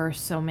for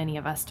so many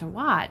of us to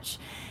watch.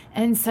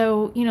 And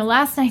so, you know,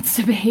 last night's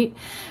debate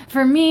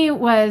for me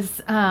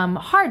was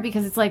hard,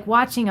 because it's like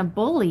watching a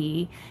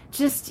bully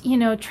just, you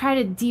know, try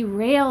to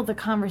derail the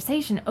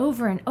conversation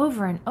over and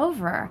over and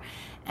over.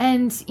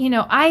 And, you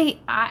know,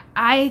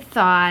 I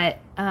thought,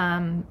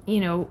 you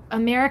know,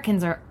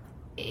 Americans are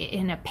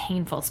in a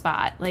painful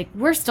spot. Like,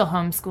 we're still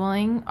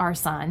homeschooling our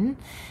son.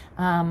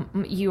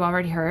 You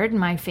already heard,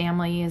 my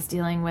family is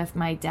dealing with,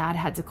 my dad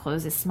had to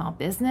close his small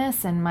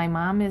business, and my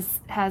mom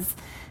has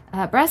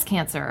breast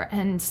cancer.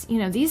 And, you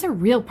know, these are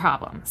real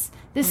problems.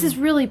 This is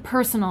really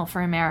personal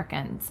for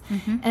Americans.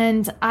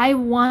 And I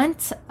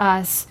want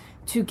us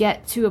to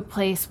get to a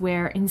place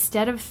where,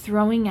 instead of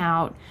throwing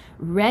out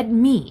red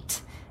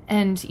meat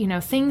and, you know,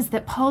 things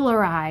that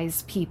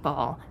polarize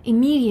people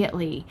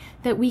immediately,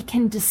 that we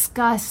can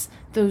discuss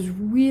those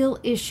real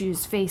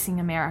issues facing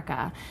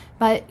America.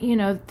 But, you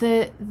know,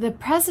 the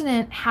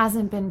president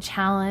hasn't been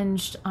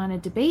challenged on a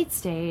debate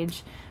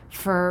stage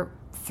for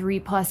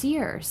 3+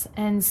 years.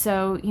 And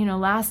so, you know,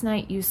 last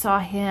night you saw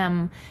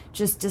him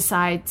just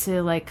decide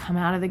to, like, come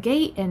out of the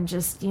gate and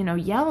just, you know,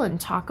 yell and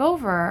talk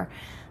over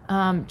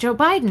Joe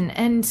Biden.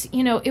 And,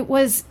 you know, it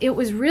was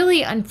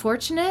really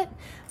unfortunate.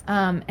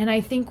 And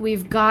I think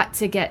we've got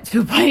to get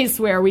to a place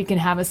where we can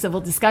have a civil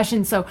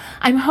discussion. So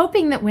I'm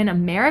hoping that when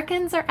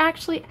Americans are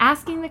actually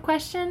asking the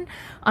question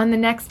on the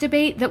next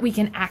debate, that we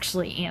can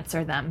actually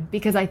answer them,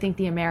 because I think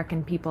the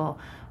American people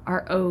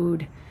are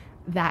owed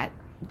that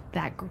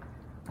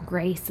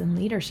grace and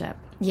leadership.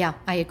 Yeah,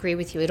 I agree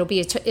with you. It'll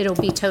be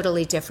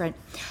totally different.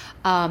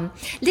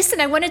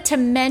 Listen, I wanted to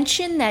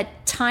mention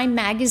that Time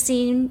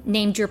Magazine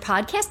named your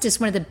podcast as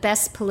one of the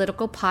best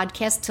political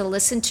podcasts to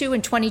listen to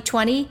in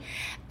 2020,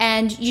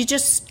 and you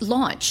just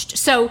launched.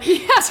 So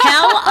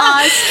tell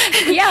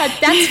us, yeah,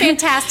 that's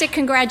fantastic.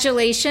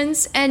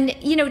 Congratulations. And,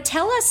 you know,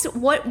 tell us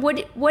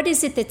what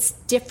is it that's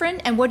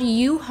different, and what do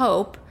you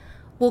hope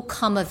will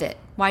come of it?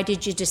 Why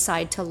did you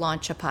decide to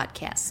launch a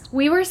podcast?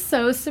 We were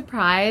so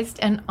surprised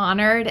and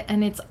honored,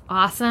 and it's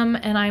awesome.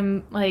 And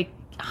I'm, like,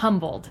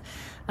 humbled.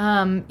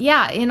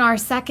 In our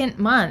second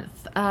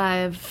month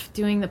of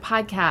doing the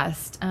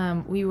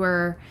podcast, we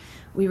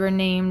were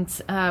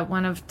named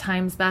one of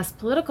Time's best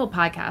political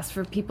podcasts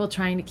for people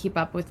trying to keep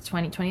up with the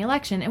 2020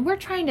 election. And we're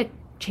trying to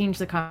change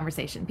the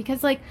conversation,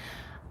 because, like,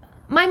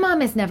 my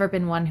mom has never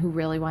been one who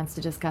really wants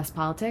to discuss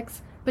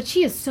politics, but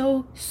she is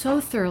so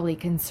thoroughly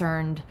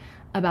concerned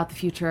about the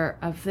future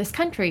of this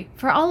country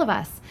for all of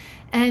us.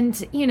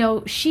 And, you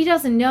know, she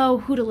doesn't know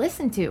who to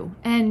listen to,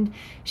 and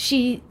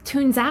she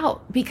tunes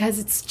out because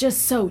it's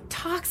just so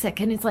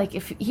toxic. And it's like,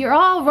 if you're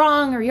all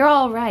wrong or you're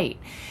all right.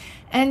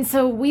 And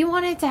so we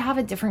wanted to have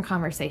a different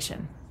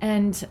conversation.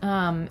 And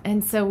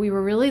so we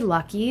were really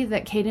lucky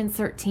that Cadence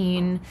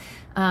 13,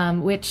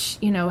 which,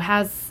 you know,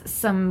 has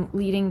some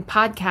leading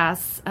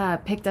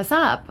podcasts, picked us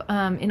up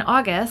in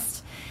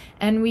August,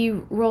 and we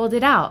rolled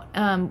it out.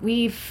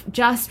 We've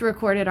just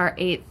recorded our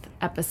 8th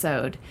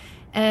episode,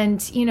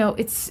 and, you know,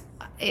 it's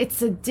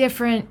a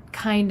different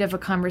kind of a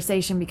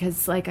conversation,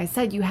 because, like I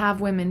said, you have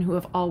women who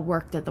have all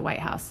worked at the White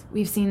House.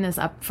 We've seen this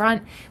up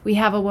front. We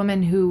have a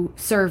woman who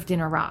served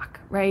in Iraq,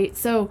 right?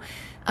 So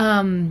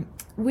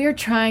we're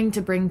trying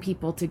to bring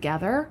people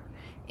together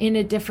in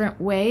a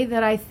different way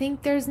that I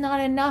think there's not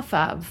enough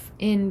of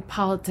in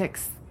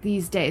politics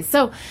these days.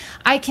 So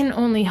I can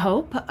only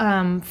hope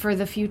for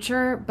the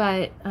future,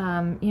 but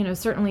you know,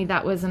 certainly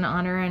that was an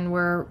honor, and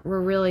we're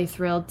really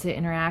thrilled to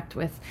interact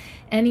with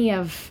any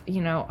of,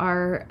 you know,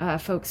 our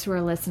folks who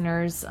are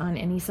listeners on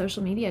any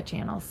social media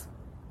channels.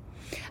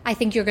 I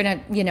think you're going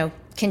to, you know,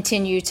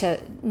 continue to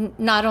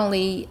not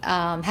only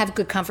have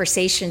good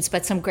conversations,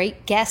 but some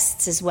great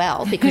guests as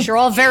well, because you're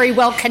all very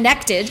well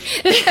connected.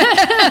 Well,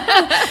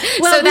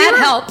 so that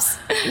helps.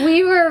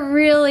 We were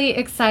really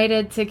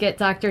excited to get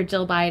Dr.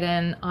 Jill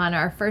Biden on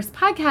our first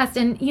podcast.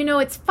 And, you know,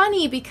 it's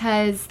funny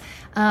because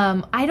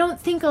I don't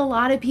think a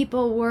lot of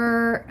people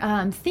were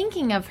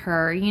thinking of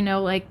her. You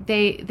know, like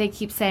they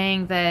keep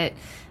saying that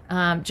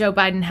Joe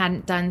Biden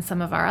hadn't done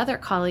some of our other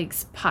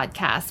colleagues'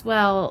 podcasts.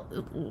 Well,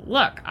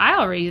 look, I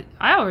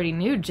already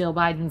knew Jill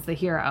Biden's the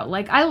hero.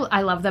 Like,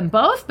 I love them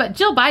both, but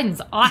Jill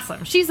Biden's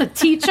awesome. She's a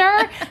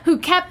teacher who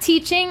kept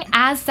teaching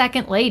as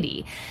second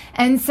lady.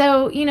 And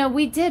so,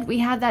 we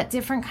had that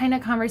different kind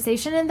of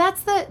conversation. And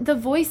that's the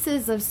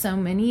voices of so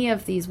many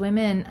of these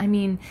women. I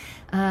mean,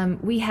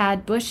 we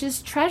had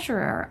Bush's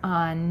treasurer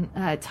on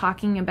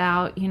talking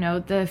about,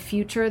 the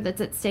future that's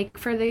at stake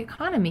for the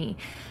economy.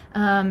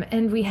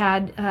 And we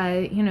had,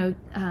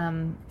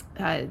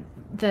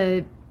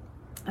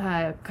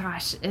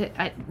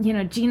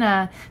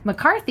 Gina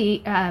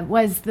McCarthy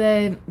was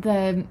the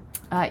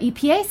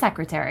EPA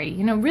secretary,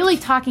 really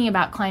talking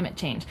about climate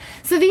change.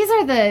 So these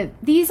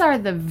are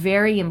the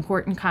very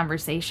important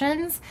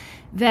conversations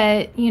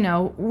that,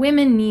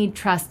 women need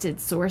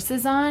trusted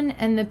sources on,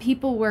 and the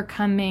people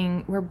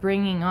we're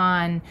bringing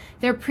on,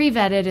 they're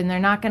pre-vetted and they're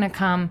not going to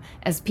come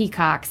as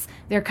peacocks.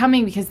 They're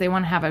coming because they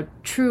want to have a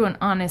true and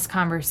honest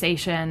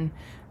conversation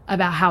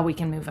about how we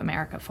can move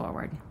America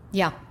forward.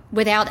 Yeah.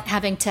 Without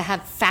having to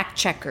have fact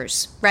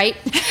checkers, right?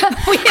 I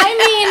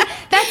mean,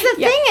 that's the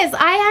thing is,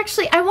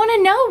 I want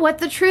to know what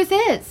the truth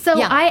is.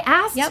 So I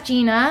asked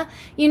Gina,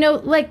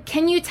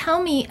 can you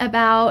tell me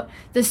about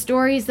the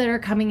stories that are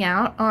coming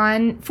out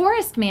on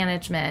forest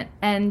management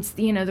and,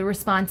 the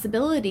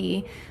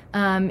responsibility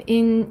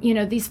in,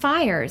 these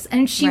fires?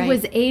 And she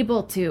was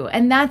able to.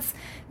 And that's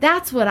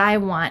what I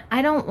want.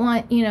 I don't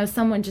want,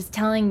 someone just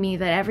telling me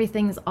that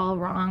everything's all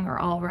wrong or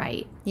all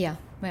right. Yeah.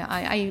 Well,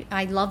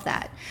 I love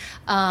that.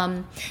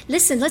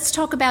 Listen, let's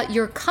talk about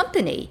your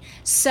company.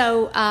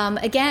 So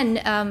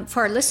again,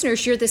 for our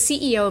listeners, you're the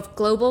CEO of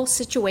Global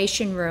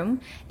Situation Room.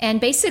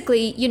 And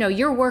basically,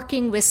 you're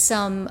working with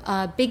some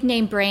big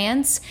name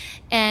brands,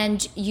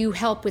 and you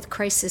help with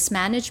crisis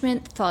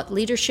management, thought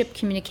leadership,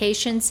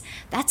 communications.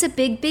 That's a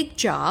big, big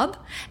job.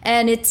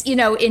 And it's,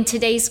 in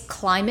today's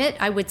climate,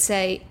 I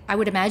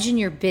would imagine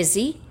you're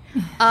busy.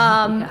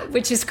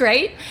 Which is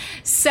great.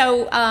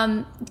 So,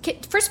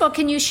 first of all,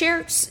 can you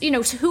share,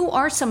 who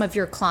are some of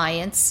your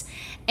clients,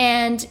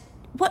 and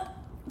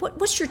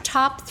what's your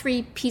top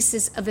 3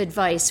 pieces of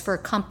advice for a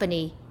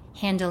company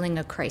handling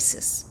a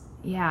crisis?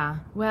 Yeah,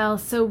 well,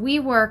 so we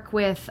work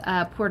with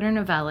Porter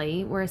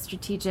Novelli. We're a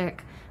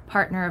strategic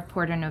partner of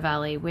Porter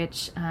Novelli,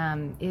 which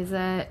is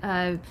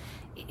a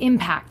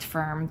impact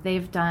firm.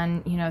 They've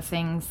done,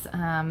 things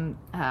on,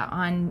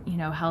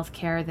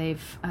 healthcare. They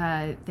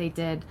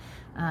did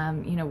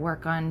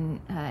work on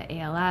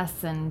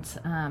ALS, and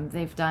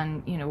they've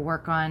done,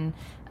 work on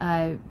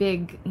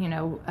big,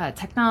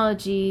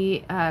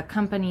 technology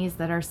companies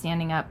that are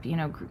standing up,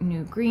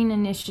 new green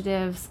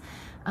initiatives.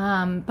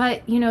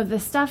 But, the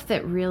stuff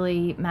that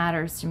really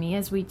matters to me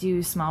is we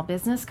do small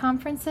business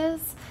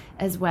conferences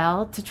as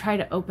well to try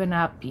to open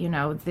up,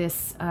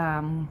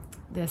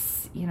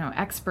 this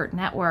expert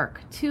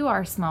network to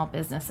our small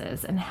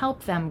businesses and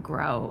help them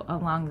grow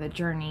along the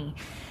journey.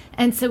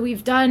 And so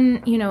we've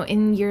done,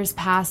 in years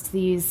past,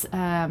 these,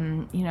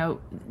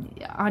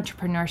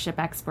 entrepreneurship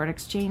export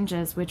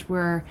exchanges, which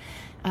we're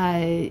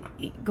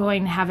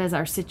going to have as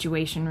our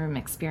situation room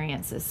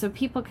experiences. So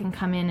people can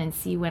come in and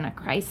see when a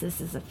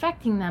crisis is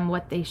affecting them,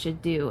 what they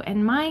should do.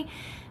 And my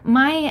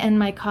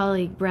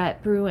colleague,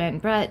 Brett Bruin,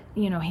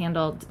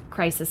 handled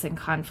crisis and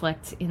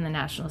conflict in the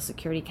National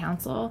Security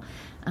Council.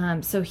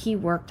 So he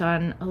worked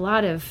on a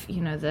lot of,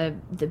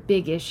 the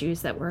big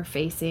issues that we're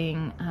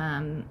facing,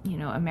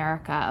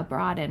 America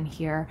abroad and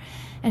here.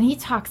 And he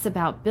talks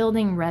about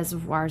building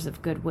reservoirs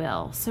of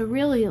goodwill. So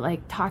really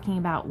talking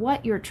about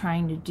what you're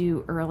trying to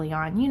do early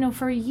on.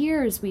 For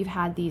years we've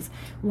had these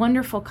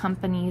wonderful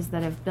companies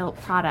that have built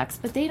products,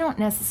 but they don't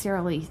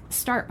necessarily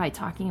start by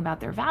talking about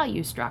their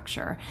value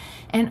structure.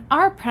 And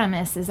our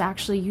premise is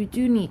actually you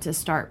do need to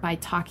start by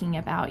talking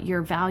about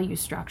your value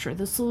structure,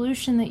 the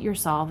solution that you're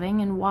solving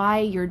and why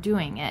you're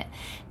doing it.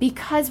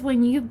 Because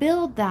when you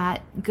build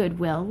that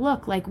goodwill,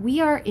 look,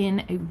 we are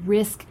in a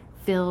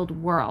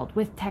risk-filled world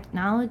with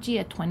technology,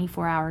 a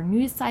 24-hour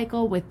news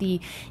cycle, with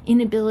the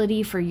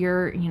inability for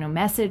your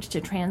message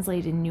to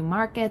translate in new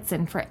markets,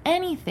 and for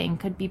anything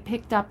could be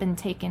picked up and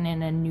taken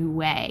in a new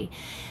way.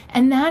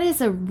 And that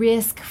is a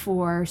risk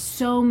for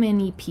so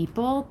many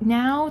people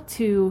now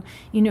to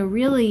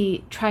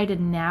really try to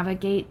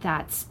navigate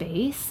that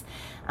space.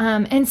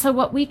 And so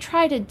what we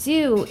try to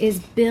do is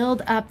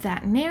build up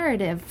that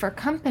narrative for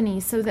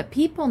companies so that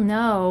people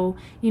know,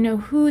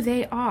 who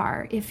they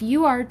are. If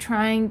you are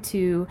trying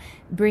to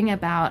bring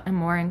about a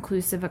more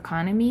inclusive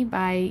economy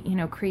by,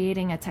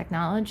 creating a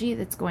technology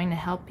that's going to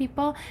help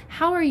people,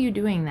 how are you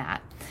doing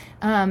that?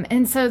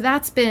 And so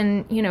that's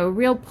been, a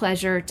real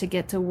pleasure to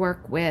get to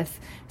work with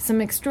some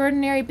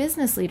extraordinary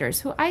business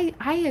leaders who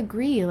I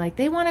agree,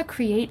 they want to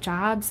create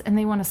jobs and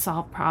they want to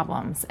solve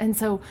problems. And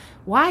so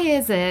why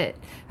is it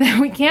that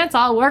we can't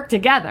all work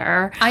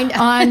together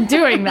on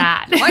doing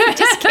that? Why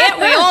just can't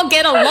we all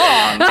get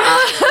along?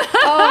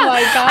 Oh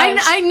my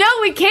gosh. I know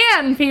we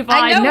can, people.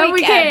 I know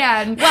we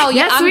can. Well,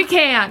 yes, we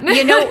can.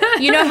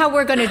 You know how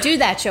we're going to do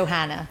that,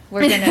 Johanna.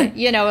 We're going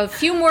to, a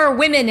few more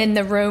women in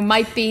the room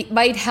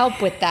might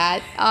help with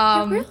that.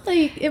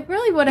 It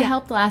really would have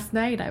helped last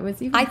night.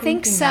 I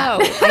think so.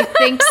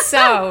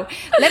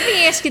 Let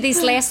me ask you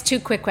these last two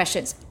quick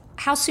questions.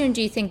 How soon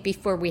do you think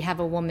before we have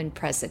a woman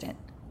president?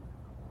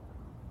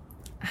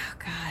 Oh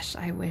gosh,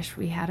 I wish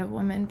we had a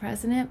woman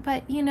president,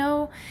 but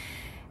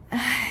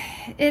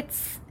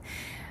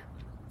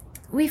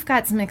we've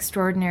got some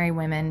extraordinary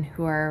women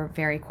who are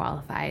very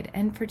qualified,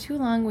 and for too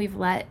long we've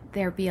let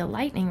there be a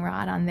lightning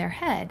rod on their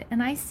head.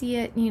 And I see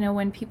it,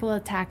 when people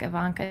attack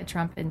Ivanka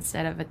Trump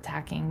instead of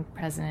attacking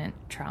President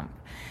Trump.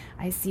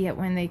 I see it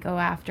when they go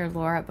after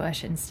Laura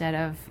Bush instead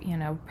of,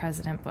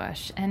 President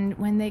Bush, and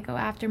when they go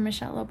after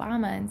Michelle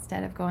Obama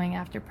instead of going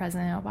after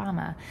President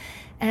Obama.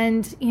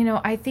 And,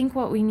 I think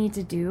what we need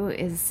to do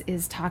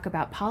is talk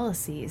about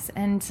policies.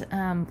 And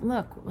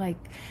look,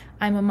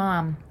 I'm a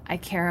mom. I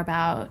care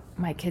about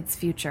my kids'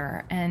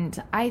 future.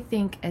 And I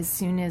think as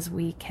soon as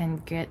we can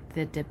get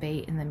the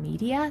debate in the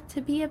media to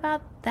be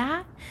about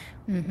that,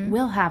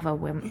 we'll have a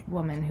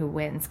woman who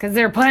wins, because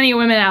there are plenty of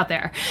women out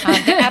there.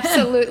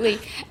 Absolutely.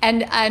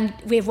 And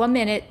we have 1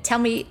 minute. Tell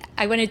me,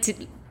 I wanted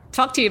to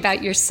talk to you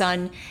about your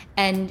son,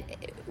 and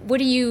what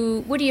do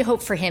you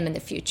hope for him in the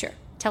future?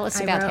 Tell us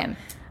about him.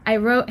 I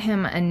wrote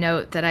him a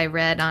note that I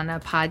read on a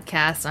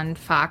podcast on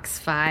Fox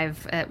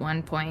 5 at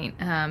one point,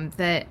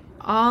 that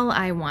all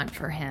I want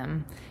for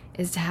him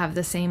is to have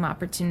the same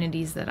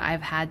opportunities that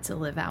I've had to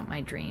live out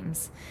my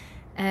dreams.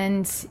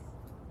 And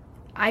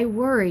I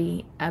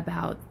worry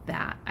about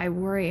that. I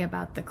worry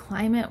about the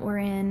climate we're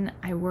in.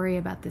 I worry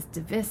about this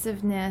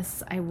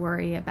divisiveness. I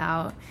worry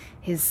about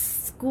his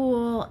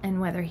school and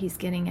whether he's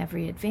getting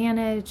every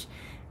advantage.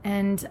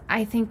 And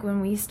I think when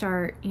we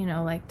start,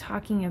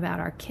 talking about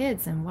our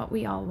kids and what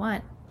we all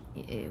want,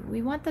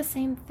 we want the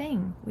same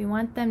thing. We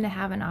want them to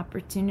have an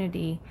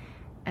opportunity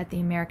at the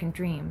American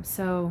dream.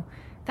 So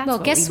that's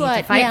what we need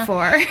to fight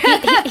for.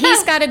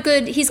 He's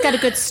got a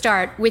good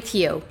start with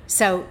you.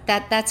 So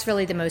that's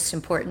really the most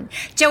important.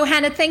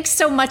 Johanna, thanks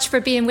so much for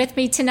being with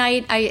me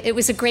tonight. It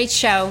was a great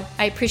show.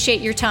 I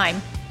appreciate your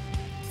time.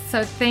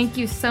 So thank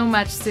you so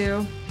much,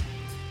 Sue.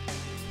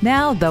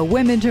 Now the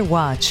Women to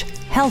Watch,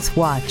 Health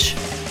Watch.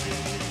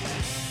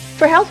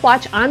 For Health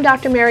Watch, I'm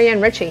Dr.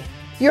 Marianne Ritchie.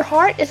 Your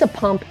heart is a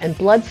pump and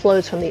blood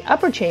flows from the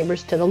upper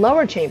chambers to the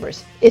lower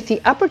chambers. If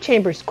the upper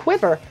chambers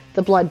quiver,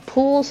 the blood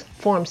pools,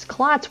 forms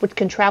clots which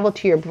can travel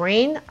to your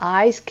brain,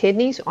 eyes,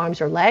 kidneys, arms,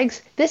 or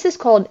legs. This is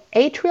called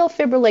atrial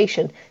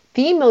fibrillation,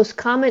 the most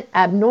common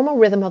abnormal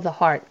rhythm of the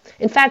heart.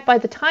 In fact, by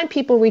the time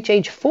people reach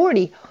age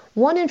 40,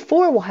 1 in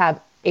 4 will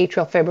have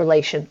atrial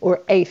fibrillation, or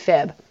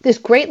AFib. This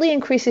greatly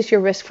increases your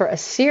risk for a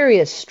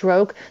serious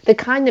stroke, the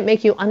kind that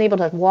make you unable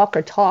to walk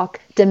or talk,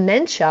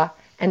 dementia,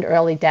 and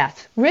early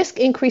death. Risk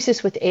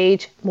increases with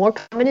age, more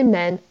common in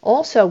men,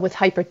 also with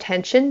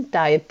hypertension,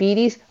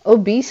 diabetes,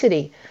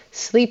 obesity,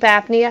 sleep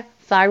apnea,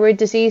 thyroid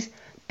disease,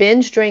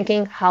 binge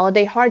drinking,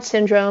 holiday heart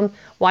syndrome.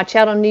 Watch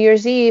out on New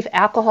Year's Eve.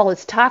 Alcohol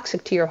is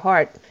toxic to your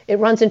heart. It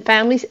runs in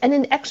families and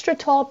in extra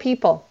tall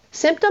people.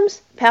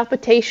 Symptoms: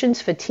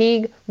 palpitations,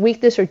 fatigue,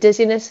 weakness or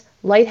dizziness,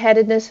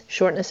 lightheadedness,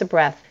 shortness of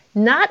breath.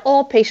 Not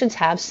all patients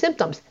have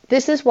symptoms.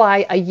 This is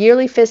why a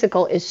yearly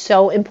physical is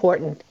so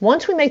important.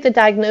 Once we make the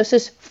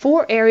diagnosis,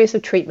 4 areas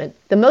of treatment.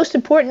 The most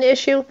important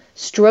issue,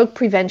 stroke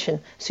prevention.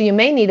 So you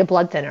may need a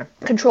blood thinner.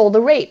 Control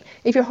the rate.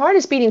 If your heart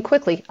is beating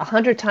quickly,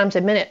 100 times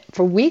a minute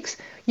for weeks,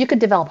 you could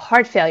develop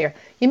heart failure.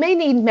 You may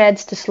need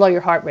meds to slow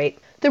your heart rate.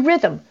 The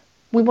rhythm.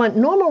 We want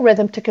normal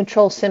rhythm to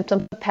control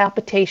symptoms of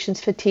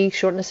palpitations, fatigue,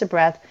 shortness of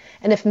breath.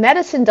 And if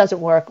medicine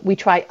doesn't work, we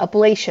try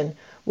ablation,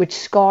 which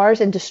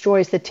scars and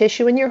destroys the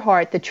tissue in your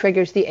heart that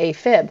triggers the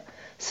AFib.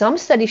 Some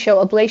studies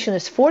show ablation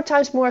is 4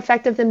 times more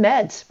effective than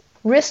meds.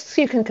 Risks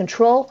you can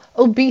control: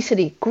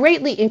 obesity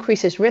greatly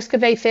increases risk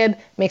of AFib,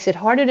 makes it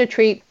harder to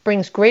treat,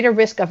 brings greater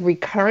risk of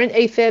recurrent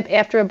AFib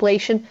after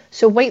ablation,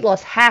 so weight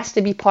loss has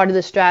to be part of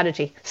the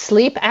strategy.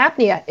 Sleep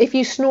apnea. If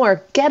you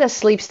snore, get a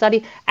sleep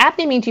study.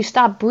 Apnea means you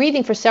stop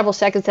breathing for several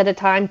seconds at a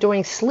time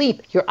during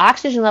sleep. Your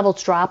oxygen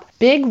levels drop.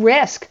 Big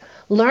risk.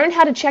 Learn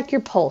how to check your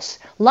pulse.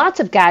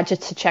 Lots of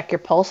gadgets to check your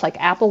pulse, like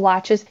Apple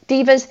Watches.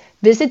 Divas,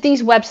 visit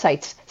these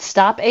websites,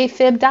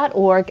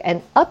 stopafib.org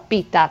and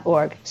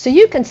upbeat.org, so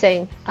you can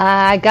sing,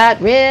 I got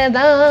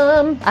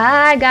rhythm,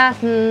 I got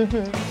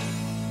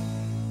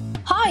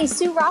Hi,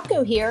 Sue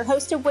Rocco here,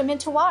 host of Women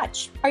to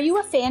Watch. Are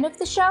you a fan of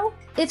the show?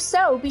 If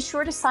so, be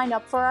sure to sign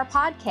up for our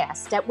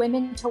podcast at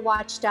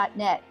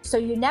womentowatch.net so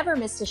you never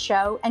miss a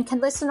show and can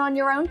listen on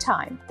your own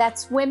time.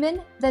 That's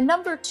watch.net.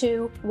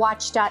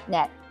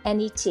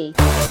 NET.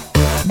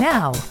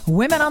 Now,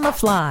 Women on the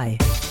Fly.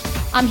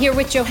 I'm here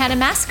with Johanna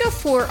Maska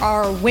for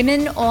our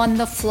Women on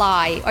the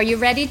Fly. Are you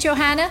ready,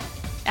 Johanna?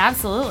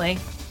 Absolutely.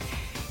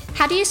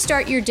 How do you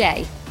start your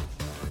day?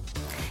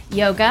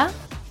 Yoga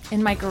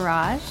in my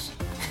garage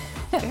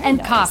and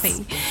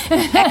coffee.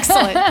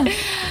 Excellent.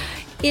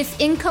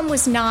 If income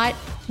was not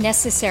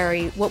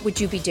necessary, what would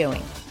you be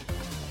doing?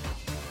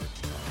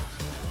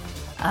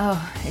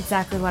 Oh,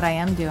 exactly what I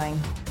am doing.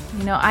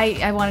 You know,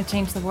 I want to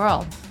change the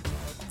world.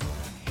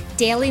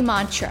 Daily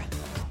mantra.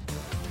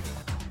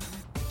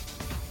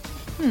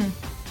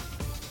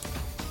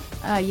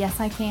 Yes,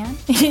 I can.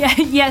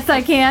 Yes,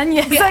 I can.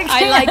 Yes, I can.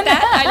 I like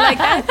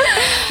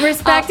that.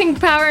 Respect,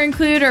 power,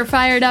 include, or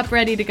fired up,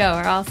 ready to go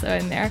are also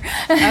in there.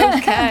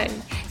 Okay.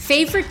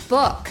 Favorite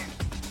book?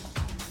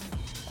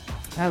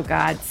 Oh,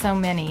 God, so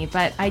many.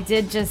 But I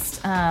did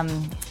just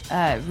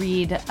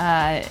read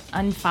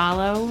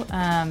Unfollow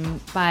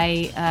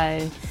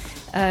by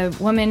a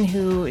woman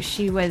who,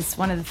 she was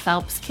one of the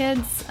Phelps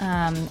kids,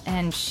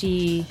 and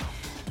she...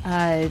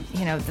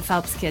 the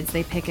Phelps kids,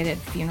 they picketed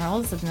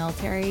funerals of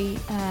military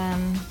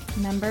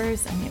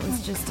members, and it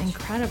was just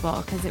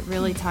incredible because it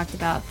really talked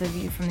about the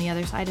view from the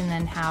other side and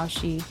then how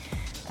she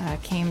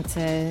came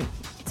to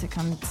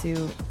come to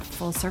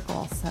full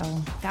circle. So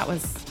it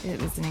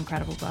was an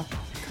incredible book.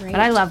 Great.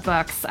 But I love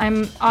books.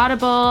 I'm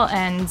Audible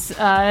and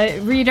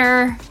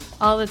reader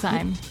all the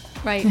time.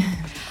 Right.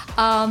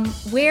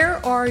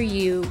 Where are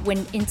you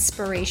when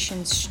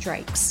inspiration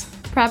strikes?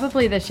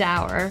 Probably the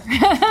shower.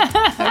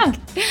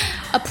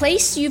 A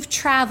place you've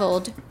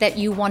traveled that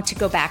you want to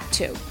go back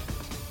to?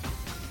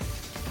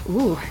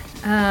 Ooh,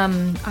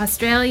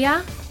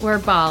 Australia or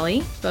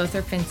Bali. Both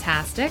are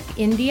fantastic.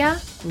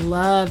 India,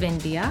 love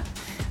India.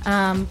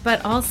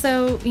 But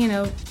also,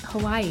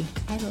 Hawaii.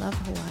 I love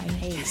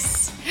Hawaii.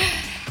 Nice.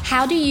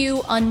 How do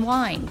you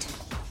unwind?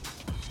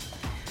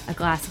 A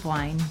glass of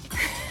wine,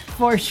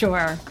 for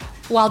sure.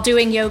 While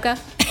doing yoga?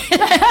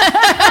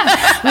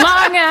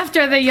 Long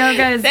after the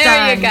yoga is done.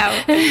 There you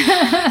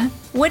go.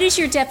 What is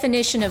your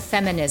definition of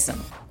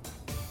feminism?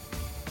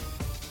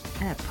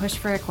 Push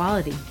for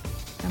equality,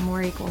 a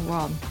more equal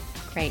world.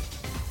 Great.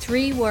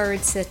 3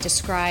 words that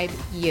describe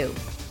you.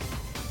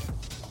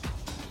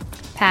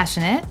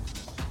 Passionate,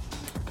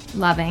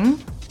 loving,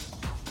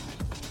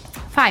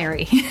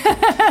 fiery.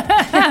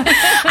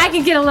 I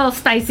can get a little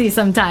spicy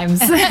sometimes.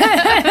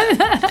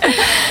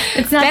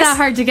 It's not that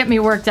hard to get me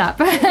worked up.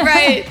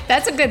 Right.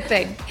 That's a good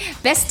thing.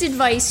 Best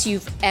advice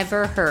you've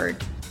ever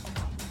heard?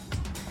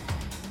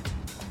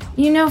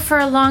 For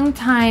a long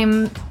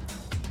time,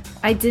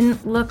 I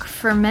didn't look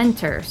for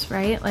mentors,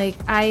 right? Like,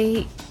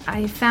 I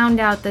found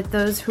out that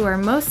those who are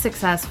most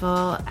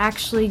successful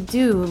actually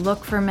do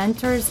look for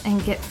mentors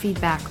and get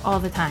feedback all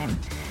the time.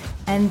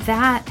 And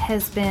that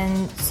has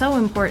been so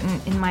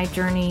important in my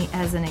journey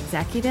as an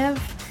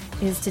executive,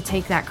 is to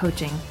take that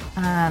coaching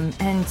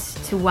and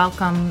to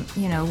welcome,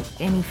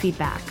 any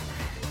feedback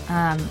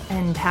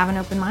and have an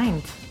open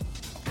mind.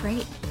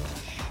 Great.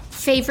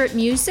 Favorite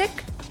music?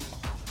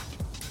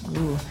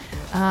 Ooh,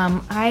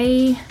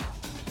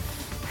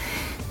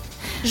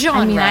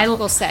 Genre,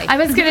 we'll say. I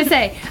was going to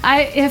say,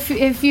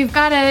 if you've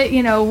got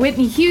a,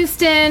 Whitney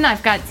Houston,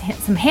 I've got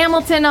some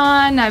Hamilton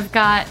on, I've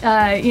got,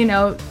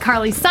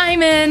 Carly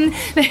Simon.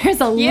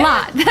 There's a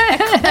lot.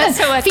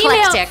 So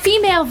eclectic.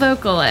 Female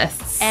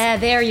vocalists.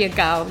 There you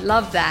go.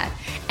 Love that.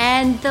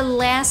 And the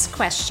last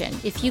question.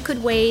 If you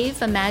could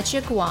wave a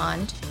magic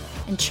wand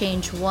and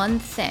change one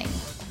thing,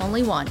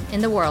 only one,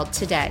 in the world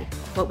today,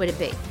 what would it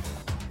be?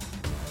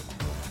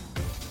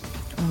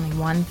 Only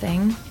one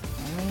thing?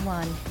 Only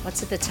one.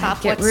 What's at the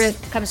top? What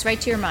comes right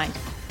to your mind?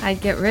 I'd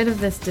get rid of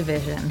this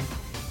division.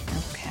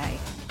 Okay.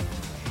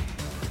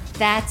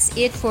 That's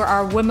it for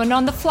our Women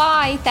on the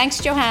Fly. Thanks,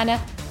 Johanna.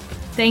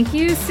 Thank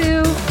you,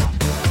 Sue.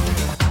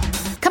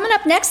 Coming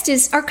up next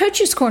is our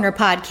Coach's Corner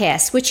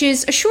podcast, which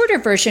is a shorter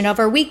version of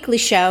our weekly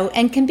show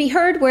and can be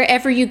heard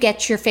wherever you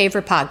get your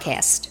favorite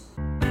podcast.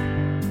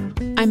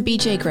 I'm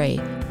BJ Gray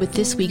with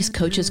this week's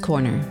Coach's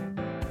Corner.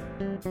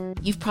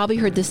 You've probably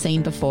heard this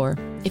saying before: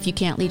 if you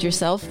can't lead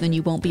yourself, then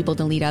you won't be able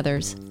to lead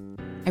others.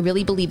 I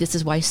really believe this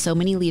is why so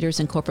many leaders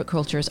in corporate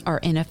cultures are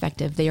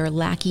ineffective. They are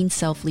lacking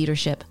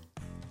self-leadership.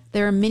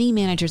 There are many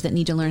managers that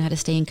need to learn how to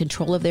stay in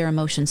control of their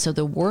emotions so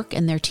the work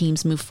and their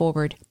teams move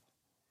forward.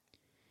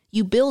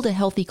 You build a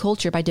healthy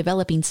culture by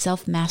developing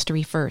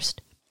self-mastery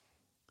first.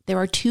 There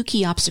are 2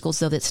 key obstacles,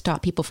 though, that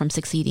stop people from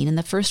succeeding. And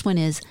the first one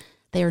is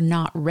they are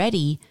not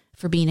ready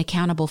for being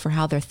accountable for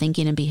how they're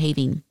thinking and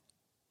behaving.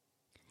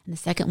 And the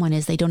second one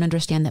is they don't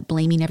understand that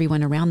blaming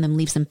everyone around them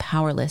leaves them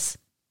powerless.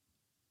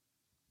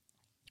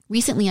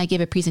 Recently, I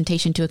gave a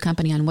presentation to a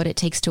company on what it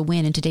takes to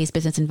win in today's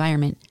business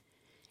environment.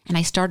 And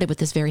I started with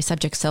this very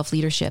subject,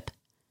 self-leadership.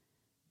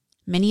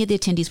 Many of the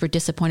attendees were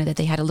disappointed that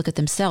they had to look at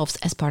themselves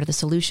as part of the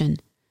solution.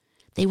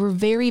 They were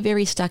very,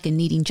 very stuck in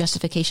needing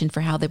justification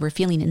for how they were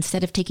feeling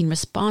instead of taking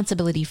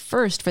responsibility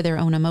first for their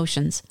own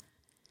emotions.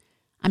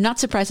 I'm not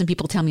surprised when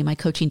people tell me my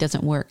coaching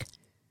doesn't work.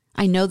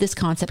 I know this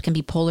concept can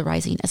be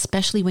polarizing,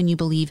 especially when you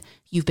believe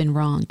you've been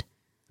wronged.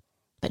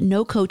 But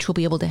no coach will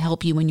be able to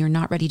help you when you're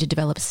not ready to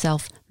develop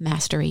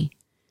self-mastery.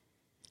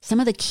 Some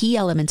of the key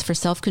elements for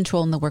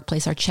self-control in the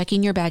workplace are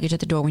checking your baggage at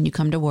the door when you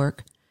come to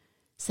work,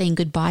 saying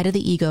goodbye to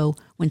the ego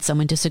when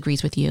someone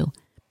disagrees with you,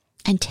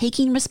 and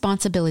taking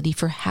responsibility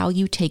for how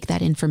you take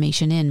that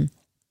information in.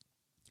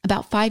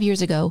 About 5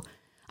 years ago,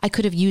 I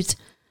could have used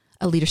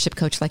a leadership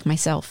coach like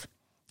myself.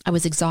 I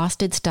was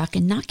exhausted, stuck,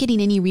 and not getting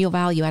any real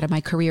value out of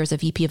my career as a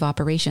VP of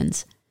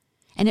operations.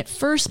 And at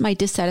first, my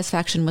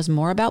dissatisfaction was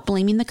more about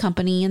blaming the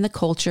company and the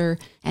culture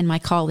and my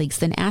colleagues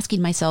than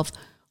asking myself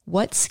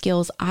what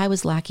skills I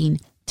was lacking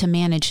to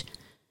manage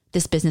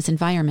this business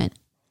environment.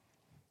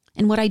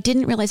 And what I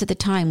didn't realize at the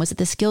time was that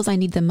the skills I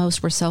needed the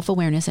most were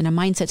self-awareness and a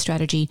mindset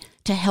strategy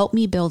to help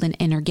me build an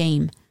inner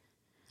game.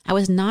 I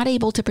was not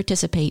able to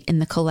participate in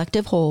the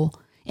collective whole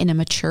in a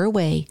mature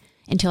way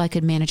until I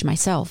could manage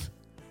myself.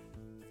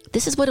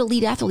 This is what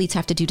elite athletes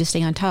have to do to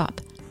stay on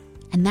top.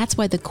 And that's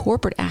why the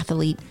corporate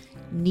athlete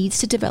needs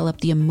to develop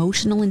the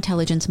emotional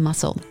intelligence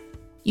muscle.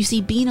 You see,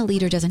 being a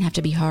leader doesn't have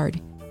to be hard.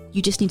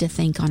 You just need to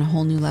think on a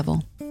whole new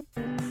level.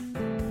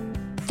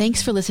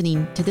 Thanks for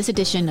listening to this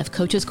edition of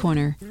Coach's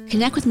Corner.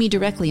 Connect with me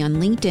directly on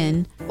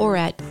LinkedIn or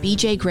at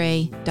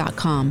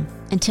bjgray.com.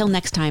 Until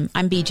next time,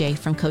 I'm BJ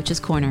from Coach's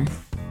Corner.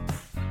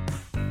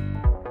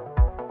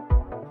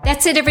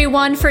 That's it,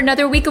 everyone, for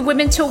another week of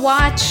Women to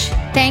Watch.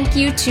 Thank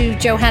you to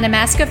Johanna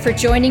Maska for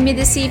joining me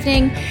this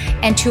evening,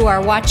 and to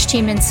our Watch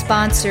team and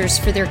sponsors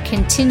for their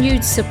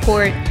continued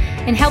support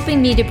in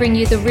helping me to bring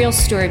you the real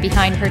story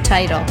behind her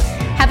title.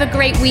 Have a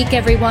great week,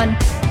 everyone.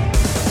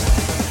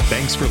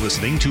 Thanks for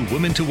listening to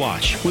Women to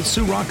Watch with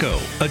Sue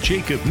Rocco, a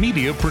Jacob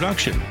Media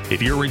production.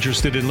 If you're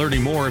interested in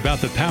learning more about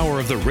the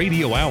power of the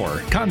radio hour,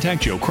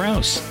 contact Joe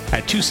Kraus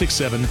at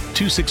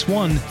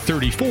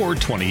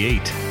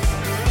 267-261-3428.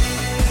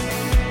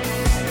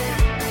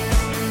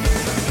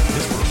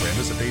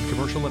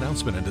 Commercial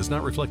announcement and does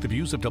not reflect the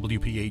views of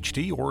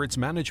WPHT or its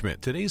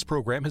management. Today's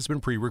program has been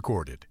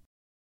pre-recorded.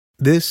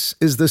 This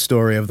is the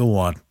story of the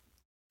one.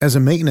 As a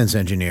maintenance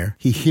engineer,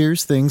 he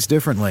hears things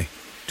differently.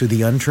 To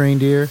the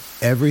untrained ear,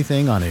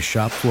 everything on his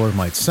shop floor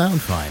might sound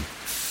fine,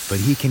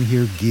 but he can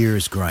hear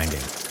gears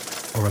grinding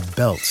or a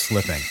belt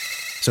slipping.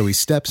 So he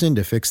steps in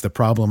to fix the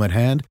problem at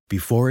hand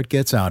before it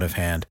gets out of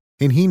hand.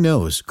 And he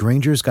knows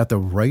Grainger's got the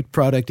right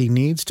product he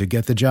needs to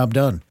get the job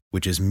done,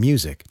 which is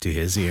music to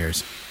his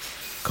ears.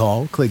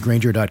 Call, click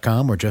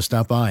Grainger.com, or just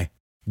stop by.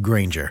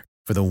 Grainger,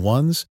 for the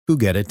ones who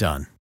get it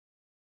done.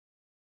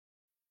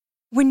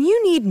 When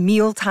you need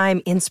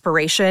mealtime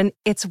inspiration,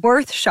 it's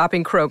worth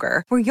shopping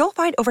Kroger, where you'll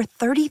find over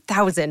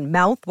 30,000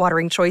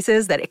 mouth-watering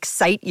choices that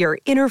excite your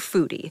inner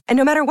foodie. And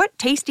no matter what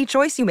tasty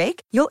choice you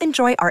make, you'll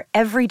enjoy our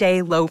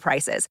everyday low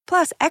prices,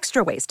 plus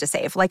extra ways to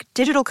save, like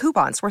digital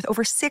coupons worth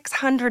over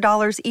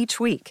 $600 each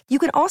week. You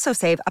can also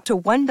save up to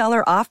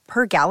 $1 off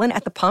per gallon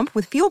at the pump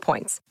with fuel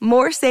points.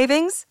 More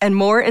savings and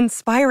more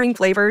inspiring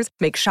flavors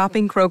make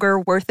shopping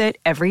Kroger worth it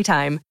every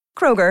time.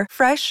 Kroger,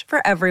 fresh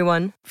for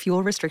everyone.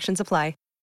 Fuel restrictions apply.